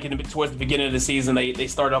remember like towards the beginning of the season, they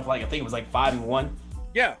started off like I think it was like 5-1.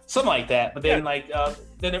 Yeah, something like that. But then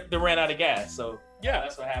then they ran out of gas. So yeah,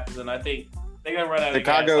 that's what happens. And I think they're gonna run out of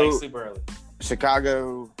gas like super early.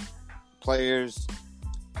 Chicago players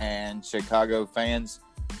and Chicago fans,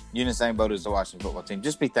 you're in the same boat as the Washington football team.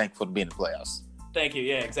 Just be thankful to be in the playoffs. Thank you.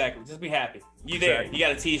 Yeah, exactly. Just be happy. You there. You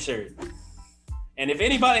got a T-shirt. And if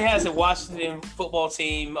anybody has a Washington football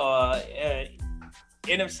team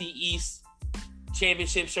NFC East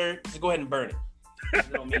championship shirt, just go ahead and burn it.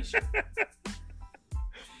 Don't make sure.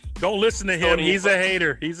 Don't listen to him. He's a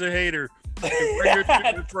hater. He's a hater. Bring your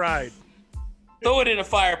pride. Throw it in a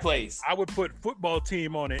fireplace. I would put football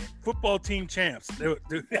team on it. Football team champs. That's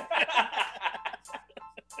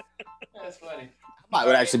funny. I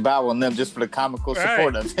would actually buy one of them just for the comical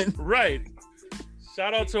support of it. Right.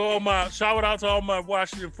 Shout out to all my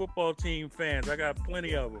Washington football team fans. I got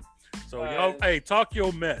plenty of them. So y'all, hey, talk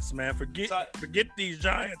your mess, man. Forget these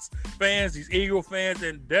Giants fans, these Eagle fans,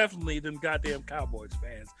 and definitely them goddamn Cowboys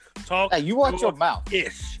fans. Talk. Hey, you watch your mouth.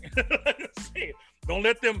 Ish. Don't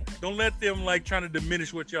let them like trying to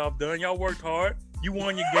diminish what y'all have done. Y'all worked hard. You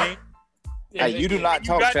won your game. Hey, you do not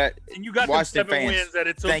talk that. And you got Washington 7 wins that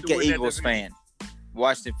it took. Thank an Eagles fan.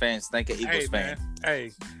 Washington fans, thank an Eagles fan. Man.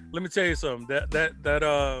 Hey, let me tell you something.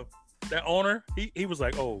 That owner, he was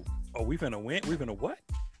like, oh, we finna win. We finna what?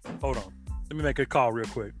 Hold on. Let me make a call real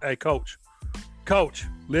quick. Hey, coach,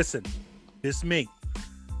 listen, this me.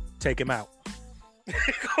 Take him out.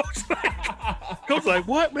 Coach like,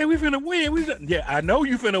 what, man? We finna win. Yeah, I know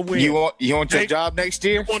you finna win. You want your job next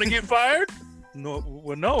year? You want to get fired? No,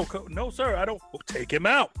 well, no, sir. I don't. Well, take him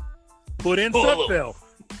out. Put in Sudfeld.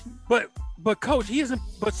 But coach, he hasn't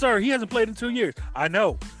played in 2 years. I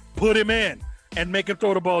know. Put him in and make him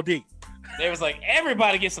throw the ball deep. There was like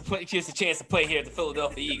everybody gets a chance to play here at the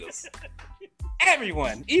Philadelphia Eagles.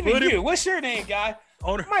 Everyone, even you. What's your name, guy?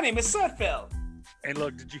 Owner. My name is Sudfeld. And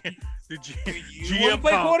look, did you GM want to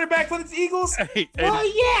play quarterback for the Eagles? Hey,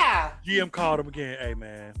 yeah. GM called him again. Hey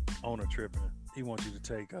man, owner tripping. He wants you to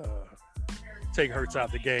take Hurts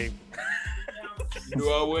out the game. You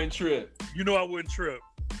know I wouldn't trip.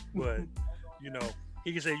 But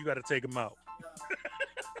he can say you got to take him out.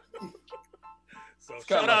 So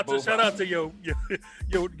shout out to your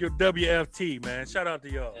WFT, man. Shout out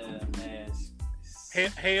to y'all. Yeah,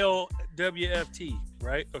 man. Hail WFT,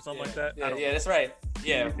 right? Or something like that. Yeah, that's right.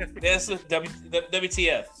 Yeah, that's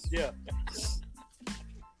WTF. Yeah.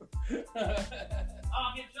 Get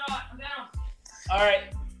shot. I'm down. All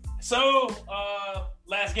right. So,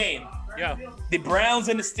 last game. Yeah. The Browns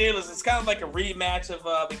and the Steelers. It's kind of like a rematch of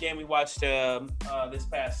the game we watched this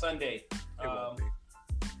past Sunday.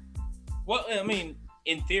 Well, I mean,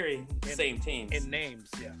 in theory, same teams. In names,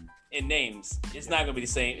 yeah. In names. It's not going to be the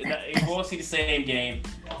same. You won't see the same game.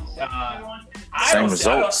 Same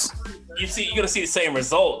results. You're going to see the same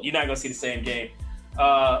result. You're not going to see the same game.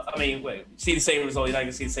 See the same result. You're not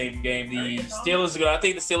going to see the same game. The Steelers are going to, I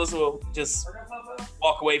think the Steelers will just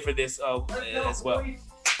walk away for this as well.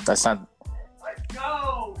 That's not. Let's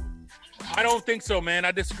go. I don't think so, man.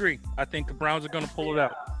 I disagree. I think the Browns are going to pull it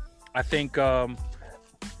out. I think,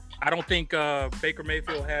 I don't think Baker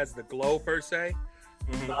Mayfield has the glow per se.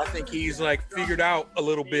 Mm-hmm. I think he's like figured out a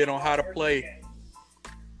little bit on how to play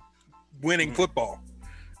winning football.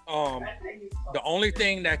 The only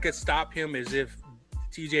thing that could stop him is if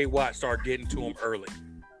TJ Watt start getting to him early.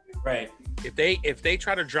 Right. If they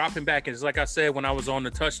try to drop him back, and it's like I said when I was on the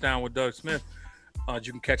touchdown with Doug Smith,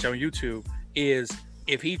 you can catch on YouTube, is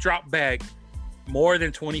if he dropped back more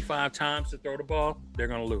than 25 times to throw the ball, they're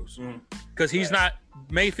going to lose. Because he's not –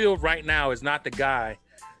 Mayfield right now is not the guy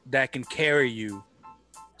that can carry you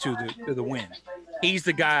to the win. He's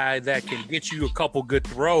the guy that can get you a couple good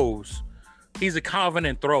throws. He's a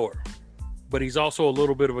confident thrower, but he's also a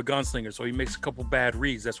little bit of a gunslinger, so he makes a couple bad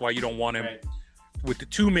reads. That's why you don't want him with the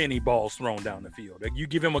too many balls thrown down the field. Like you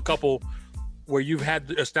give him a couple where you've had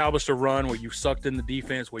established a run where you've sucked in the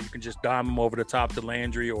defense, where you can just dime him over the top to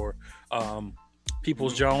Landry or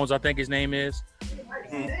Peoples-Jones, I think his name is.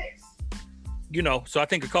 So I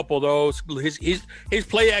think a couple of those. His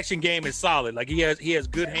play action game is solid. Like he has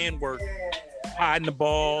good handwork, hiding the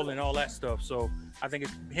ball and all that stuff. So I think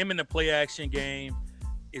it's him in the play action game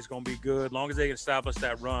is going to be good, as long as they can establish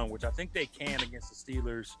that run, which I think they can against the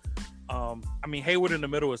Steelers. I mean, Hayward in the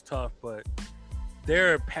middle is tough, but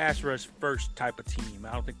they're a pass rush first type of team.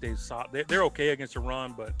 I don't think they're okay against the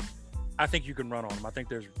run, but I think you can run on them. I think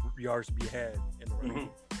there's yards to be had in the run.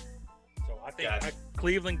 So I think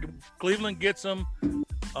Cleveland gets them.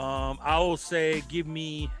 I will say give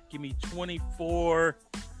me 24.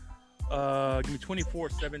 Give me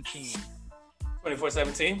 24-17.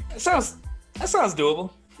 24-17. That sounds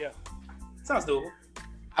doable. Yeah, sounds doable.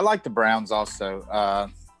 I like the Browns also. I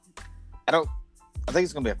think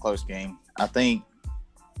it's gonna be a close game. I think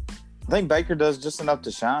Baker does just enough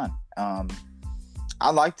to shine. I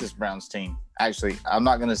like this Browns team. Actually, I'm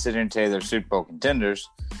not gonna sit here and tell you they're Super Bowl contenders,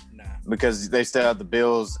 because they still have the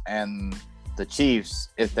Bills and the Chiefs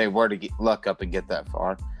if they were to luck up and get that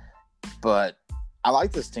far. But I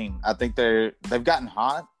like this team. I think they've gotten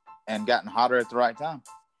hot and gotten hotter at the right time.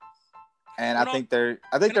 And I think they're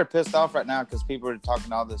pissed off right now because people are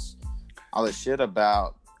talking all this shit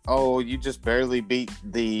about, oh, you just barely beat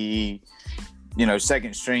the,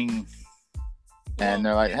 second string, and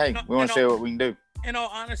they're like, hey, we want to show you what we can do. In all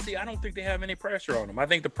honesty, I don't think they have any pressure on them. I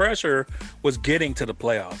think the pressure was getting to the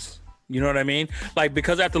playoffs. You know what I mean? Like,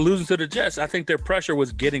 because after losing to the Jets, I think their pressure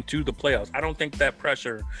was getting to the playoffs. I don't think that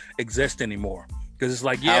pressure exists anymore, because it's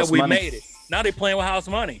like, yeah, we made it. Now they're playing with house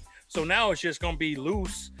money. So now it's just going to be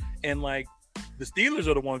loose. And like, the Steelers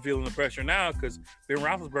are the one feeling the pressure now, because Ben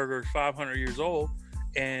Roethlisberger is 500 years old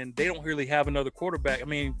and they don't really have another quarterback. I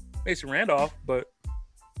mean, Mason Randolph, but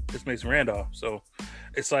it's Mason Randolph. So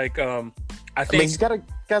it's like, I think he's got a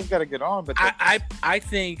good arm, but I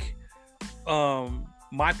think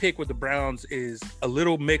my pick with the Browns is a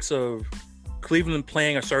little mix of Cleveland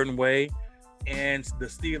playing a certain way and the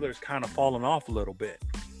Steelers kind of falling off a little bit.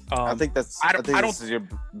 I think this is your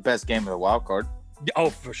best game of the wild card.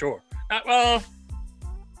 Oh, for sure.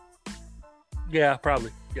 Yeah,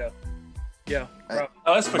 probably. Yeah.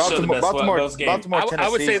 Oh, that's for sure the best game. Baltimore, I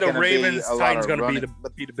would say the Ravens Titans going to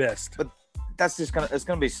be the best. But that's just it's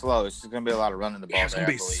gonna be slow. It's just gonna be a lot of running the ball. Yeah, it's gonna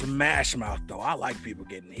be smash mouth though. I like people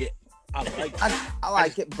getting hit. I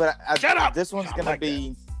like it, but shut up. This one's gonna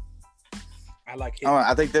be. I like it.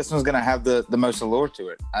 I think this one's gonna have the most allure to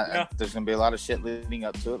it. There's gonna be a lot of shit leading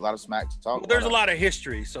up to it, a lot of smack to talk. Well, there's a lot of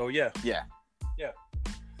history, so yeah.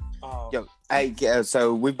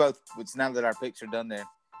 So we both. It's now that our picks are done there.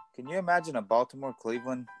 Can you imagine a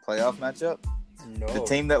Baltimore-Cleveland playoff matchup? No. The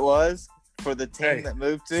team that was for the team that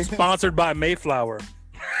moved to. Sponsored by Mayflower.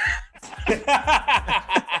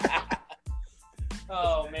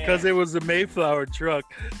 Oh man! Because it was the Mayflower truck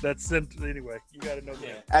that sent. Anyway, you got to know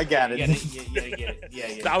that. I got it. Yeah, get it.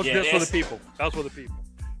 Yeah. That was just for the people.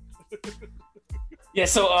 Yeah.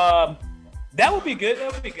 So that would be good.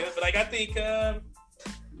 But like, I think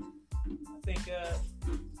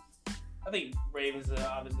Ravens are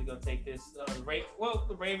obviously going to take this.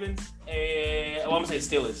 The Ravens and I'm going to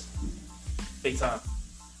say Steelers, big time.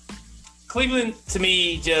 Cleveland to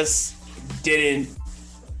me just didn't.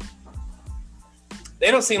 They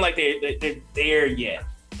don't seem like they're there yet.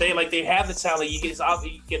 They have the talent. You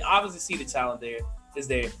can obviously see the talent there is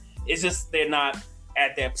there. It's just they're not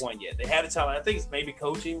at that point yet. They have the talent. I think it's maybe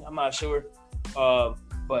coaching. I'm not sure,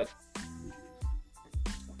 but.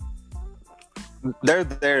 They're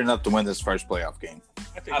there enough to win this first playoff game.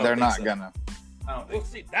 They're not gonna. I don't think.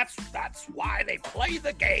 We'll see. That's why they play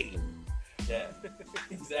the game. Yeah,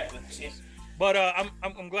 exactly. But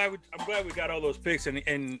I'm glad we got all those picks, and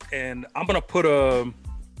I'm gonna put a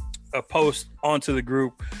post onto the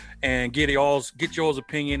group and get y'all's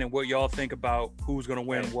opinion and what y'all think about who's gonna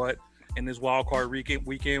win what in this wild card weekend.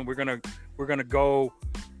 We're gonna go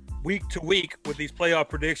week to week with these playoff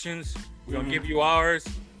predictions. We're gonna give you ours.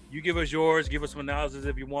 You give us yours. Give us some analysis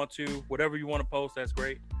if you want to. Whatever you want to post, that's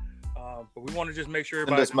great. But we want to just make sure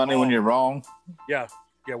everybody's send us money when you're wrong. Yeah.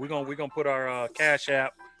 We're gonna put our Cash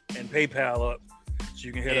App and PayPal up so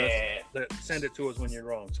you can hit us. Send it to us when you're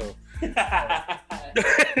wrong. So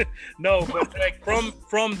no, but like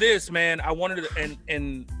from this, man, I wanted to,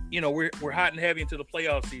 and we're hot and heavy into the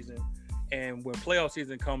playoff season, and when playoff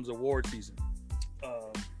season comes, award season.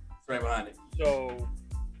 Right behind it. So.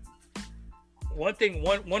 One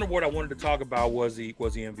award I wanted to talk about was the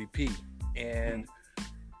MVP, and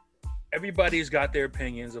everybody's got their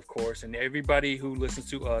opinions, of course, and everybody who listens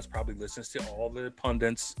to us probably listens to all the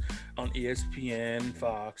pundits on ESPN,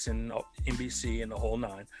 Fox, and NBC, and the whole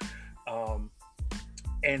nine.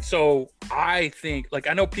 And so I think, like,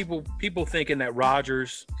 I know people thinking that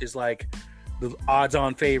Rodgers is like the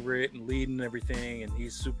odds-on favorite and leading everything, and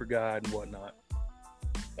he's super god and whatnot.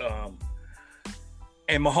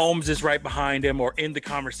 And Mahomes is right behind him or in the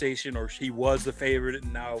conversation, or he was the favorite.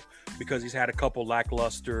 And now, because he's had a couple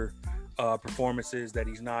lackluster performances, that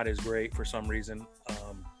he's not as great for some reason.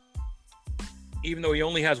 Even though he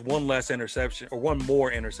only has one less interception or one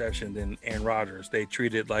more interception than Aaron Rodgers, they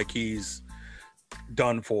treat it like he's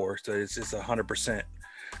done for. So it's just 100%.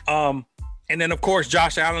 And then, of course,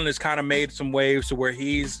 Josh Allen has kind of made some waves to where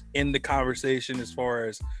he's in the conversation as far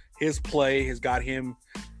as his play has got him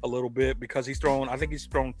a little bit, because I think he's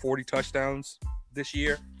thrown 40 touchdowns this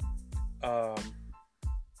year. I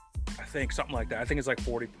think something like that. I think it's like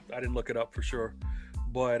 40. I didn't look it up for sure.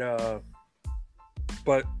 But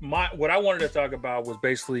what I wanted to talk about was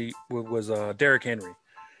basically Derrick Henry.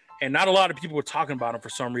 And not a lot of people were talking about him for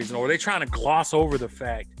some reason, or they trying to gloss over the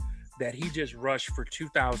fact that he just rushed for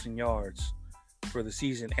 2,000 yards for the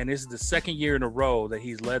season. And this is the second year in a row that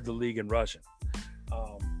he's led the league in rushing.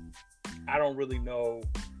 I don't really know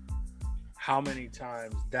how many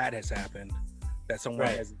times that has happened, that someone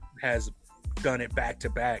has done it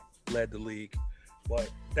back-to-back, led the league. But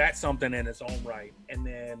that's something in its own right. And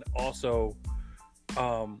then also,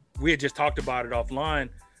 we had just talked about it offline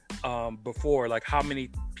before, like how many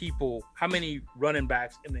running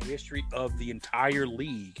backs in the history of the entire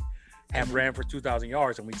league have ran for 2,000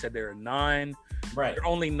 yards, and we said there are 9. Right. There are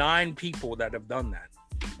only 9 people that have done that.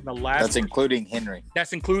 And that's including Henry.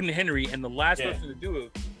 That's including Henry, and the last person to do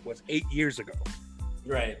it was 8 years ago.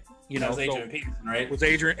 Right. You know, was Adrian Peterson, right? It was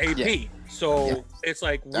Adrian AP. Yeah. So it's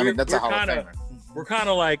like we're kind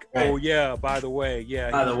of like, oh yeah, by the way,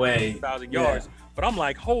 2,000 yards. But I'm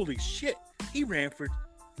like, holy shit, he ran for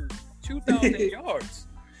 2,000 yards.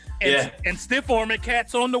 And stiff arm and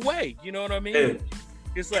cats on the way. You know what I mean? Dude.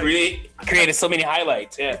 It's like created so many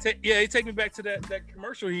highlights. Yeah, he take me back to that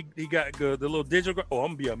commercial. He got good, the little digital. Oh,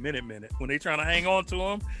 I'm gonna be a minute when they trying to hang on to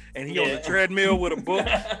him, and he on the treadmill with a book.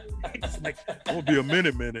 He's like, I'm gonna be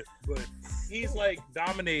a minute, but he's like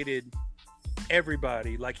dominated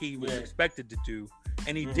everybody like he was expected to do,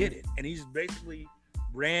 and he did it. And he's basically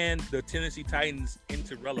ran the Tennessee Titans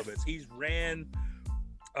into relevance. He's ran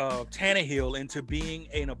Tannehill into being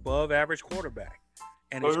an above-average quarterback.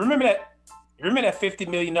 And remember that $50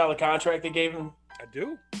 million contract they gave him? I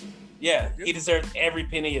do. Yeah, he deserved every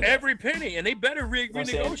penny of it. Every penny, and they better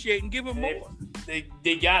renegotiate and give him more. They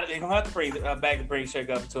got it. They're gonna have to bring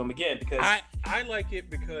check up to him again, because I like it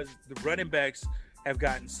because the running backs have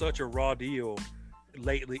gotten such a raw deal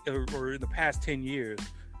lately, or in the past 10 years,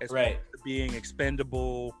 as far as being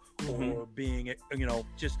expendable or being,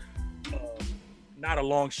 just not a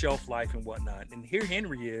long shelf life and whatnot. And here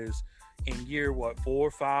Henry is in year 4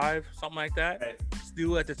 or 5, something like that,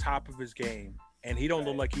 still at the top of his game, and he don't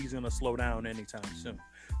look like he's gonna slow down anytime soon.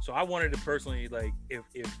 So I wanted to personally, like,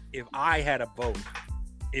 if I had a vote,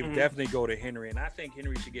 it would definitely go to Henry, and I think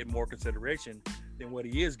Henry should get more consideration than what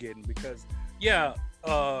he is getting, because Aaron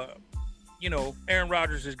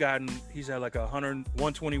Rodgers he's had like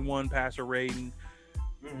 121 passer rating.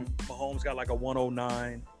 Mahomes got like a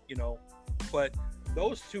 109, but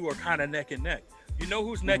those two are kind of neck and neck. You know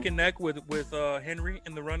who's neck and neck with Henry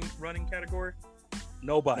in the running category?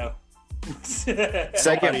 Nobody. No.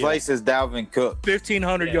 Second place is Dalvin Cook.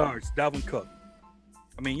 1,500 yards, Dalvin Cook.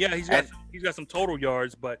 I mean, he's got some total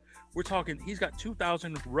yards, but we're talking he's got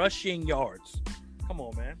 2,000 rushing yards. Come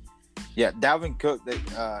on, man. Yeah, Dalvin Cook.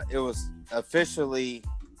 It was officially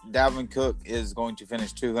Dalvin Cook is going to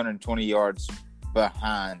finish 220 yards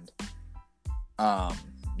behind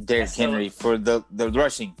Derrick Henry for the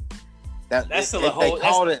rushing. That's still they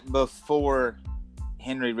called it before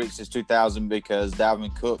Henry reached his 2,000 because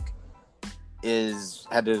Dalvin Cook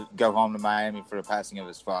had to go home to Miami for the passing of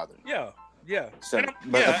his father. Yeah. So,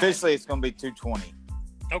 officially it's going to be 220.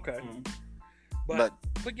 Okay. But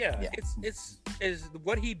it's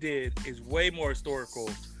what he did is way more historical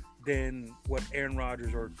than what Aaron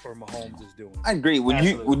Rodgers or Mahomes is doing. I agree.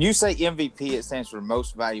 When you say MVP, it stands for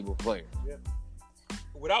most valuable player. Yeah.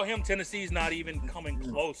 Without him, Tennessee's not even coming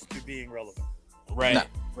close to being relevant. Right. No.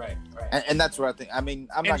 Right. And that's what I think. I mean,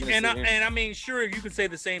 I'm not going to say and I mean, sure, you could say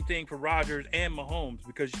the same thing for Rodgers and Mahomes,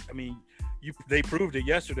 because I mean, they proved it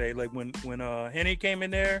yesterday. Like when Henny came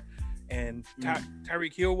in there and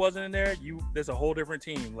Tyreek Hill wasn't in there, there's a whole different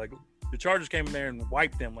team. Like the Chargers came in there and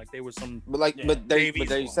wiped them like they was some. But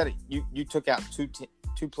you said it. You took out two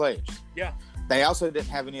players. Yeah. They also didn't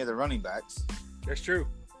have any other running backs. That's true.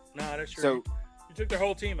 No, that's true. So you took their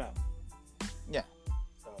whole team out. Yeah.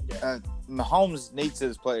 Mahomes needs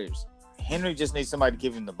his players. Henry just needs somebody to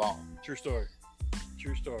give him the ball. True story.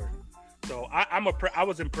 So I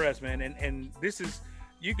was impressed, man. And this is,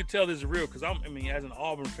 you could tell this is real, because as an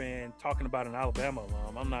Auburn fan talking about an Alabama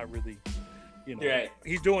alum, I'm not really You know, right.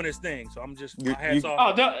 He's doing his thing. So I'm just my hats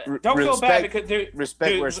off. Oh, don't feel bad because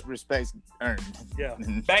respect where respect's earned. Yeah.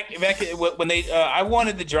 Back when they, I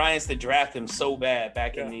wanted the Giants to draft him so bad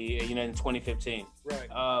back in the in 2015. Right.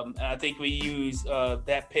 And I think we used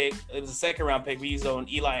that pick. It was a second round pick. We used on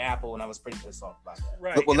Eli Apple, and I was pretty pissed off about that.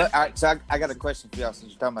 Right. Well, so I got a question for y'all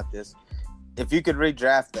since you're talking about this. If you could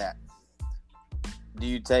redraft that, do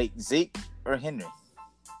you take Zeke or Henry?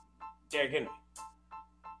 Derrick Henry.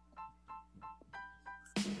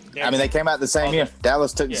 I mean, they came out the same year.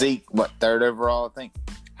 Dallas took Zeke, third overall, I think.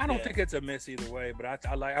 I don't think it's a miss either way, but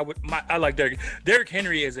I like Derrick. Derrick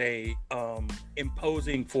Henry is a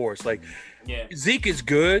imposing force. Like, Zeke is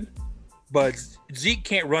good, but Zeke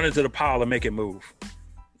can't run into the pile and make it move.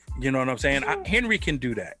 You know what I'm saying? Henry can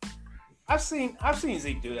do that. I've seen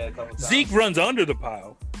Zeke do that a couple times. Zeke runs under the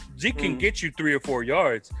pile. Zeke can get you 3 or 4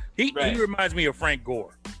 yards. He reminds me of Frank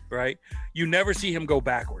Gore, right? You never see him go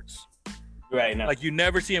backwards. Right. No. Like, you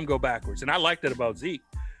never see him go backwards. And I like that about Zeke.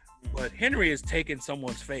 But Henry is taking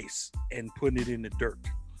someone's face and putting it in the dirt.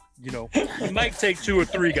 You know, he might take 2 or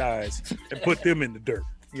 3 guys and put them in the dirt,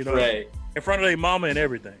 you know, in front of their mama and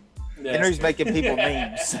everything. Henry's making people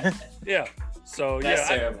memes. Yeah. So,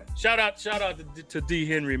 shout out to D.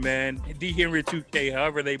 Henry, man. D. Henry 2K,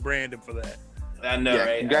 however they brand him for that. I know,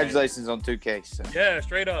 right? Congratulations on 2K. So. Yeah,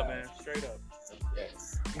 straight up, man. Straight up. Yeah.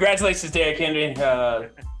 Congratulations, Derrick Henry.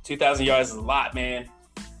 2,000 yards is a lot, man.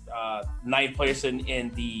 9th person in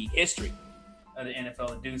the history of the NFL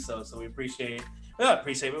to do so. So we appreciate it.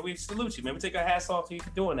 We salute you, man. We take our hats off to you for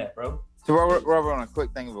doing that, bro. So we're on a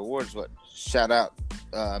quick thing of awards. Shout out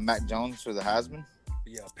Mac Jones for the Heisman.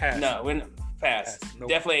 Yeah, pass. No, we're not, pass. Nope.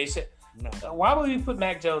 Definitely ain't shit. No. Why would we put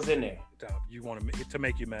Mac Jones in there? You want to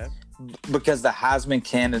make you mad? Because the Heisman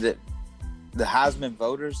candidate, the Heisman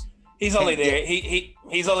voters. He's only there.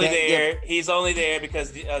 He's only there. He's only there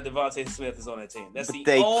because Devontae Smith is on that team. That's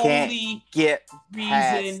the only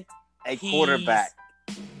reason a quarterback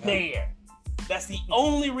there. That's the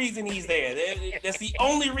only reason he's there. That's the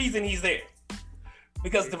only reason he's there.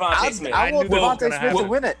 Because Devontae Smith. I want Devontae Smith to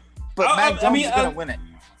win it, but Mac Jones is going to win it.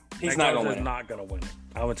 He's not going to win it. Not going to win it.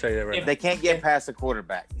 I'm going to tell you that right now. They can't get past the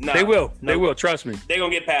quarterback. No, they will. They will. Trust me. They're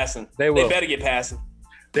going to get passing. They will. They better get passing.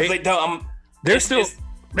 They're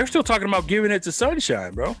still talking about giving it to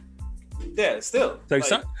Sunshine, bro. Yeah, still.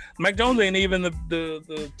 Mac Jones ain't even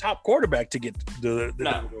the top quarterback to get the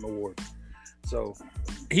award. So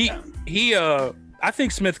I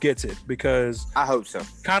think Smith gets it because I hope so.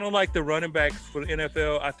 Kind of like the running back for the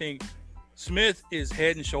NFL, I think Smith is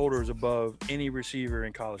head and shoulders above any receiver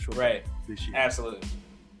in college football this year. Absolutely.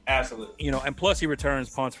 You know, and plus he returns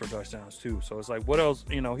punts for touchdowns too. So it's like, what else?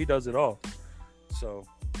 You know, he does it all. So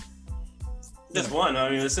just one. I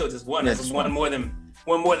mean, it's still just one. That's one more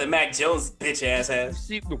than Mac Jones' bitch ass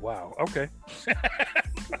has. Wow. Okay.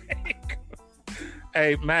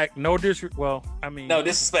 Hey, Mac. No disrespect. Well, I mean, no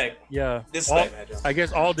disrespect. Yeah, disrespect. Mac Jones. I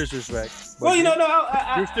guess all disrespect. Well,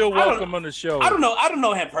 you're still welcome on the show. I don't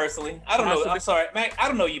know him personally. I don't know. I'm sorry, Mac. I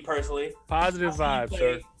don't know you personally. Positive vibes,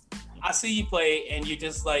 sir. I see you play, and you're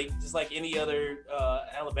just like any other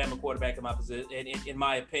Alabama quarterback in my position. In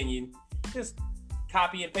my opinion, just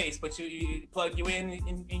copy and paste, but you plug you in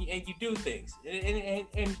and you do things.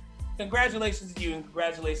 And congratulations to you, and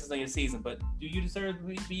congratulations on your season. But do you deserve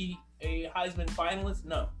to be a Heisman finalist?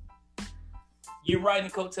 No. You're riding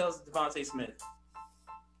the coattails of Devontae Smith.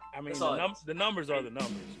 I mean, the numbers are the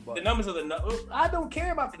numbers. But the numbers are the numbers. I don't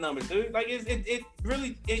care about the numbers, dude. Like it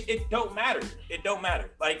really don't matter. It don't matter.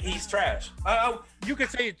 Like he's trash. You could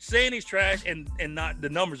say saying he's trash and not the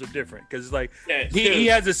numbers are different because like he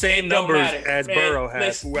has the same numbers as Burrow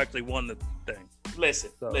has, who actually won the thing.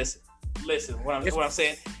 Listen. What I'm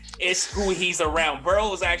saying, it's who he's around.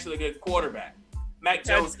 Burrow is actually a good quarterback. Mac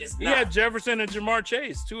Jones is not. Yeah, Jefferson and Jamar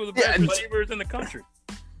Chase, 2 of the best receivers in the country.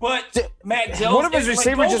 But Mac Jones, one of his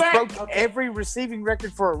receivers just broke every receiving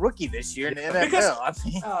record for a rookie this year in the NFL.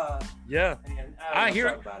 Man, I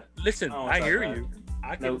hear. Listen, I hear you.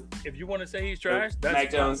 I can. If you want to say he's trash, that's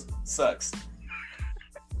Mac Jones sucks.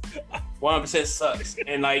 100% sucks,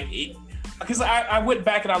 and like, because I went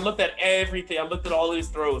back and I looked at everything. I looked at all these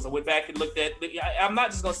throws. I went back and looked at. I'm not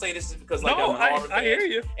just gonna say this just because like I'm an Auburn fan, I hear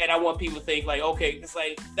you, and I want people to think like, okay, it's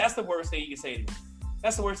like that's the worst thing you can say to me.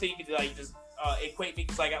 That's the worst thing you can like just. Equate me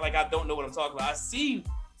because like I don't know what I'm talking about. I see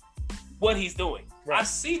what he's doing. Right. I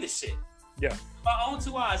see the shit. Yeah. My own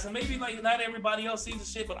 2 eyes. And maybe like not everybody else sees the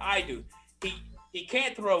shit, but I do. He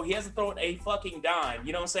can't throw. He hasn't thrown a fucking dime.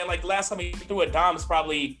 You know what I'm saying? Like the last time he threw a dime was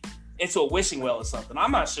probably into a wishing well or something.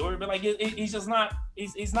 I'm not sure, but like he's just not.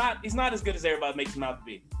 He's not as good as everybody makes him out to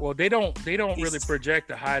be. Well, they don't really project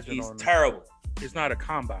the Heisman on him. He's terrible. It's not a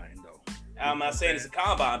combine though. I'm not saying it's a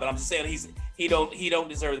combine, but I'm just saying he don't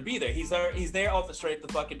deserve to be there. He's there off the strength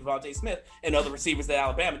of fucking Devontae Smith and other receivers at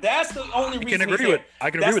Alabama. That's the only reason. I can agree with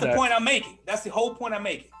that. That's the point I'm making. That's the whole point I'm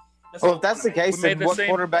making. Well, if that's the case, then what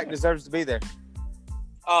quarterback deserves to be there?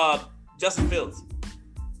 Justin Fields.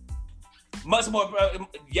 Much more, a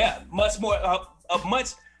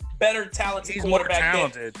much better talented quarterback. More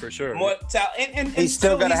talented for sure. More talent, and he's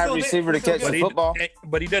still got to have a receiver to catch the football.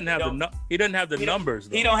 But he doesn't have he doesn't have the numbers.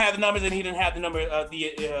 He don't have the numbers, and he didn't have the number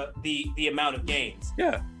the amount of games.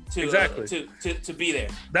 Yeah. Exactly. To be there.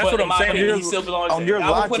 That's what I'm saying. He still belongs on there. your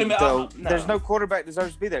logic, though, there's no quarterback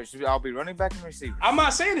deserves to be there. It should all be running back and receiver. I'm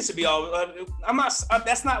not saying it should be all. I'm not.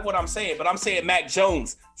 That's not what I'm saying. But I'm saying Mac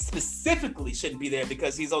Jones specifically shouldn't be there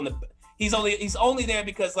because he's only there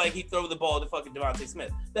because like he threw the ball to fucking Devontae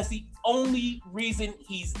Smith. That's the only reason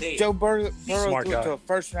he's there. Joe Burrow threw to a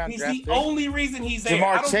first round draft pick. He's the only reason he's there.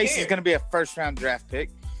 Jamar Chase is going to be a first round draft pick.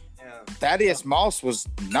 Yeah. Thaddeus Moss was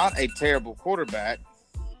not a terrible quarterback.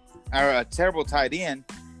 Or a terrible tight end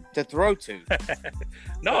to throw to.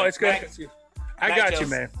 No, it's good. I got you,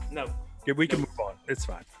 man. No. Yeah, we can move on. It's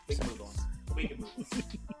fine. We can move on.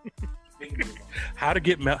 How to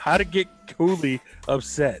get Cooley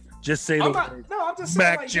upset? Just say I'm just saying,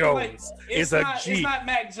 Mac Jones is a G. It's not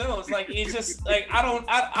Mac Jones. Like it's just like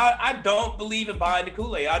I don't believe in buying the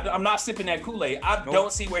Kool-Aid. I'm not sipping that Kool-Aid. I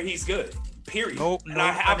don't see where he's good. Period.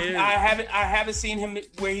 I haven't seen him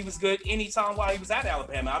where he was good any time while he was at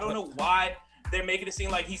Alabama. I don't know why they're making it seem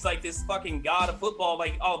like he's like this fucking god of football.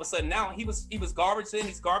 Like all of a sudden now he was garbage then,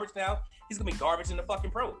 he's garbage now. He's gonna be garbage in the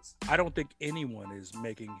fucking pros. I don't think anyone is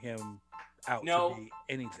making him out to be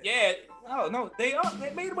anything. Yeah, no, they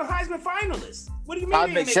made him a Heisman finalist. What do you mean? Todd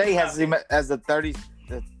McShay has him as the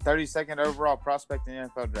 32nd overall prospect in the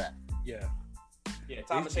NFL draft. Yeah. Yeah,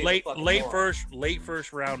 Tom late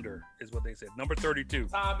first rounder is what they said. Number 32.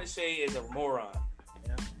 Tom McShay is a moron.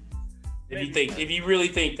 Yeah. If you really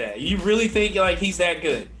think that, you really think like he's that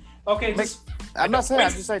good. Okay, I'm not saying.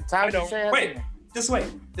 I'm just saying Tom McShay.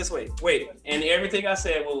 Wait. And everything I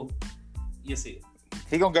said, you see it.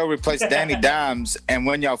 He gonna go replace Danny Dimes and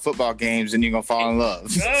win y'all football games, and you're gonna fall in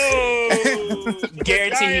love. No,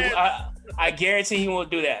 I guarantee he won't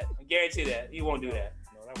do that. I guarantee that he won't do that.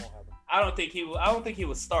 I don't think he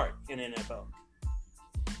will start in the NFL.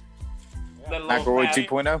 McElroy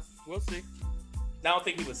 2.0. We'll see. I don't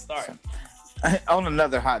think he would start. On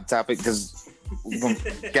another hot topic, because we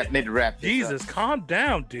need to wrap this Jesus, up. Calm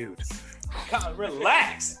down, dude.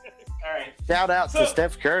 Relax. All right. Shout out to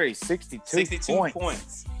Steph Curry, 62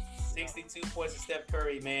 points. 62 points to Steph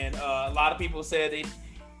Curry, man. A lot of people said they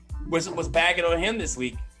was bagging on him this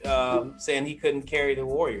week. Saying he couldn't carry the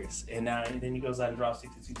Warriors, and then he goes out and drops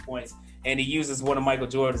 62 points, and he uses one of Michael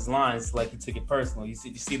Jordan's lines like he took it personal. You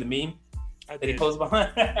see the meme that he posted behind?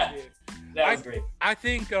 That was great. I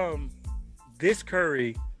think this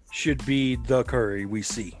Curry should be the Curry we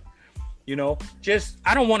see. You know,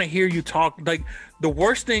 I don't want to hear you talk. Like the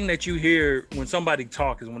worst thing that you hear when somebody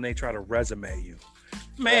talk is when they try to resume you.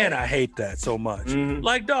 Man, I hate that so much. Mm-hmm.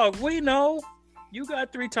 Like, dog, we know you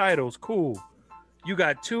got 3 titles. Cool. You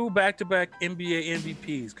got 2 back-to-back NBA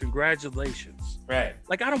MVPs. Congratulations. Right.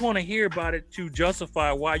 Like, I don't want to hear about it to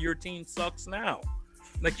justify why your team sucks now.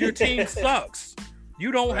 Like, your team sucks.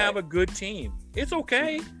 You don't have a good team. It's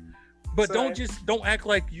okay. But don't act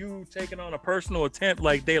like you taking on a personal attempt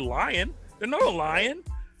like they're lying. They're not lying.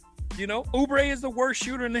 You know, Oubre is the worst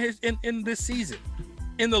shooter in this season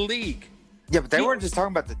in the league. Yeah, but they weren't just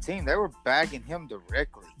talking about the team. They were bagging him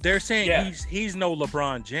directly. They're saying he's no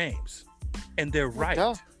LeBron James. And they're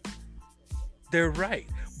right. They're right.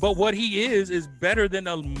 But what he is better than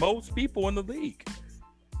most people in the league.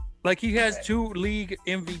 Like he has 2 league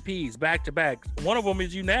MVPs back to back. One of them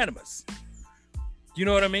is unanimous. You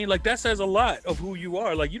know what I mean? Like that says a lot of who you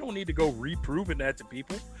are. Like you don't need to go reproving that to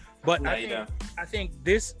people. But I think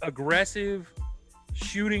this aggressive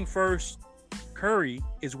shooting first Curry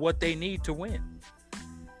is what they need to win.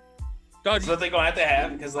 That's what they're going to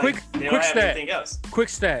have because they don't have anything else. Quick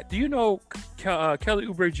stat. Do you know Kelly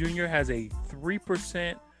Oubre Jr. has a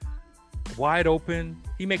 3% wide open?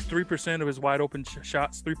 He makes 3% of his wide open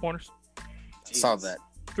shots, 3-pointers. I saw that.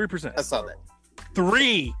 3%. I saw that.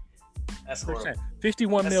 3%. That's horrible.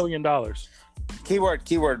 $51 million.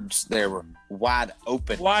 Keywords there were wide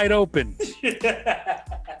open. Wide open.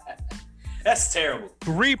 That's terrible.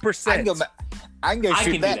 3%. I can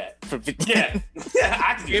shoot that. For 50. Yeah,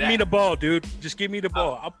 I can do Give me the ball, dude. Just give me the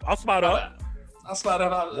ball. I'll spot up. I'll spot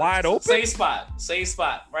up. Wide open? Same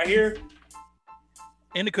spot. Right here.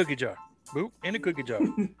 In the cookie jar. Boop. In the cookie jar.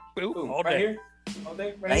 Boop. All day. Right here. All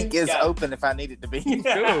day. Right Bank is open if I need it to be. Dude.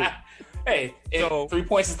 Hey, So 3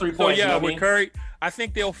 points is 3 So points. yeah, you know what I with mean? Curry, I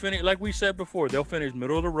think they'll finish like we said before. They'll finish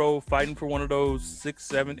middle of the road, fighting for one of those 6,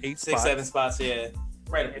 7, 8 6, spots. 7 spots, yeah,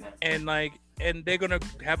 right up in there. And they're gonna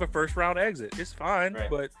have a first round exit. It's fine, Right.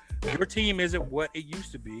 but your team isn't what it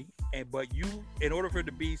used to be. But you, in order for it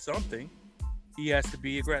to be something, he has to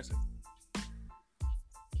be aggressive.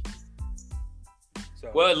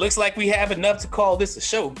 So, Well, it looks like we have enough to call this a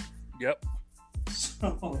show. yep.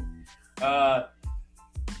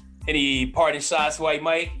 Any parting shots, White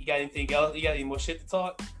Mike? You got anything else? You got any more shit to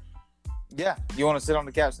talk? Yeah. You want to sit on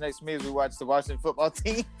the couch next to me as we watch the Washington football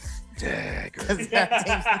team? Dagger.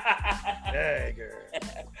 Dagger.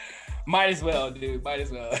 Might as well, dude. Might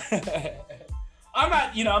as well.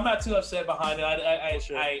 I'm not too upset behind it.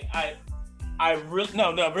 I really,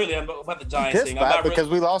 really, I'm about the Giants Pissed thing. about because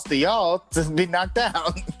we lost to y'all to be knocked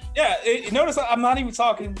out. Yeah, notice I'm not even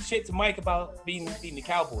talking shit to Mike about beating the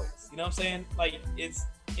Cowboys. You know what I'm saying? Like it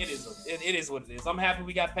is what it is. I'm happy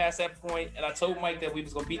we got past that point, and I told Mike that we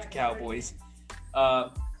was gonna beat the Cowboys. I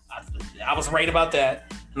was right about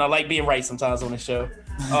that, and I like being right sometimes on the show.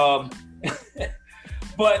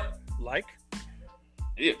 But Like?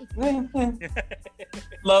 yeah.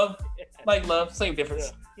 love, same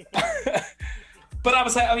difference. Yeah. But I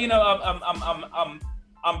was, I'm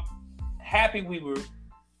happy we were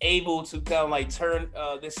able to kind of like turn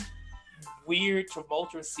this weird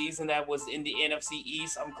tumultuous season that was in the NFC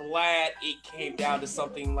East. I'm glad it came down to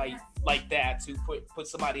something like that to put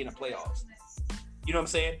somebody in the playoffs. You know what I'm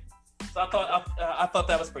saying? So I thought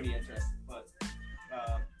that was pretty interesting. But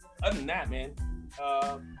other than that, man,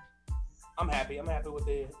 I'm happy. I'm happy with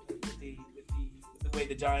the way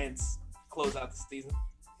the Giants close out the season.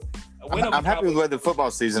 I'm happy with the way the football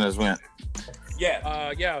season has went.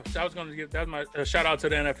 Yeah. So I was going to give that was my shout out to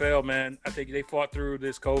the NFL, man. I think they fought through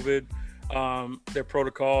this COVID, their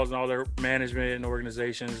protocols and all their management and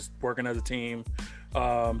organizations working as a team,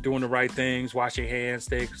 doing the right things, washing hands,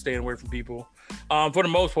 staying away from people. For the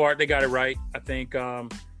most part, they got it right. I think,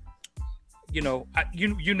 you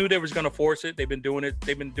knew they was going to force it. They've been doing it.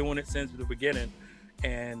 They've been doing it since the beginning,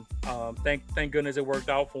 and thank goodness it worked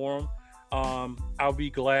out for them. I'll be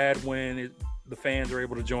glad when the fans are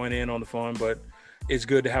able to join in on the fun, but it's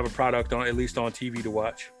good to have a product at least on TV to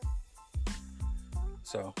watch.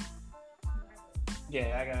 So,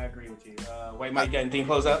 yeah, I agree with you. White Mike, got anything to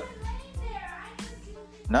close out?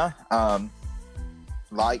 No.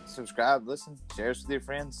 Like, subscribe, listen, share us with your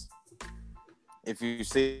friends. If you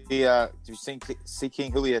see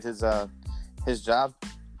King Hooley at his job,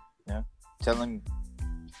 tell him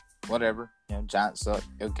whatever. Giants suck.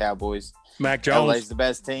 Go Cowboys. Mac Jones. LA's the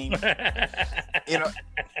best team. Tell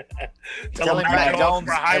him Mac Jones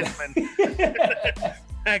for Heisman.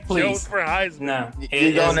 Mac Please. Jones for Heisman. No,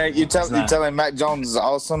 You go in there. You tell him Mac Jones is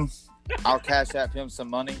awesome. I'll cash app him some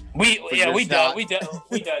money. We done.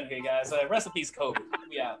 Okay, guys. Rest in peace, Kobe.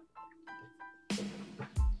 We out.